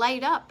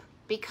light up.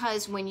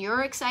 Because when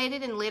you're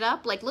excited and lit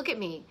up, like, look at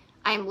me.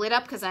 I'm lit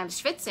up because I'm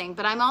schwitzing,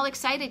 but I'm all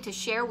excited to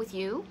share with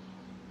you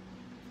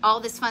all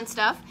this fun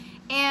stuff.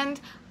 And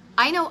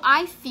I know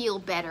I feel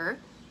better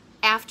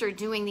after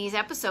doing these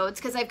episodes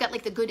because I've got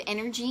like the good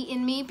energy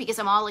in me because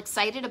I'm all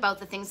excited about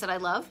the things that I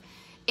love.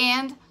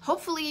 And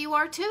hopefully you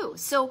are too.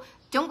 So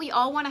don't we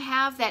all want to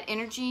have that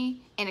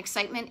energy and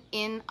excitement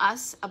in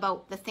us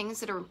about the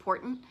things that are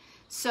important?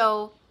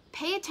 So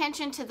pay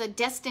attention to the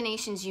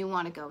destinations you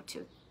want to go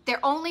to. They're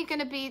going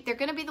to be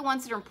the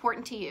ones that are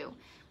important to you.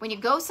 When you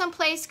go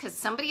someplace because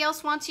somebody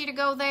else wants you to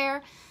go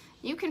there,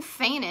 you can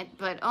feign it,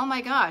 but oh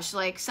my gosh,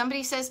 like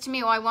somebody says to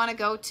me, oh, I want to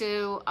go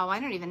to, oh, I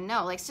don't even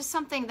know. Like it's just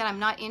something that I'm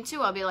not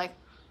into. I'll be like,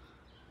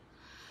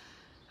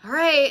 all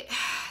right,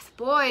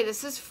 Boy,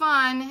 this is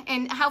fun.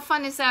 And how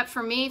fun is that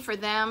for me, for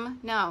them?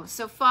 No.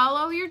 So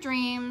follow your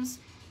dreams,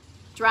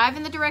 drive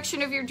in the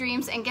direction of your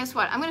dreams, and guess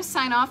what? I'm going to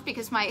sign off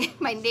because my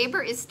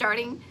neighbor is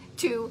starting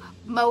to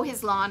mow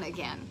his lawn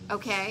again,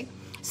 okay?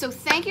 So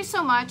thank you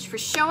so much for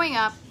showing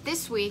up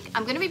this week.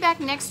 I'm going to be back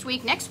next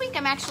week. Next week,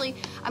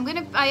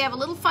 I have a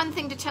little fun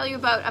thing to tell you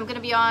about. I'm going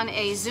to be on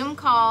a Zoom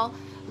call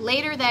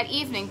later that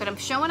evening, but I'm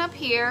showing up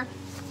here,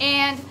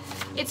 and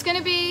it's going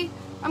to be,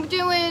 I'm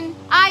doing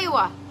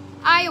Iowa.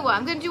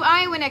 I'm going to do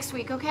Iowa next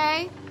week,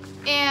 okay?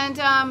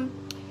 And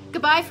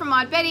goodbye from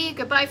Maud Betty.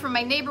 Goodbye from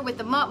my neighbor with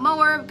the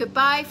mower.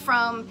 Goodbye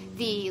from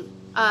the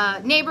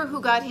neighbor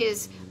who got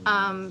his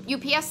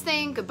UPS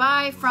thing.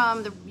 Goodbye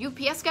from the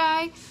UPS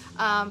guy.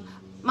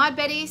 Maud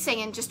Betty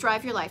saying, just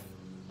drive your life.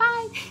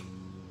 Bye.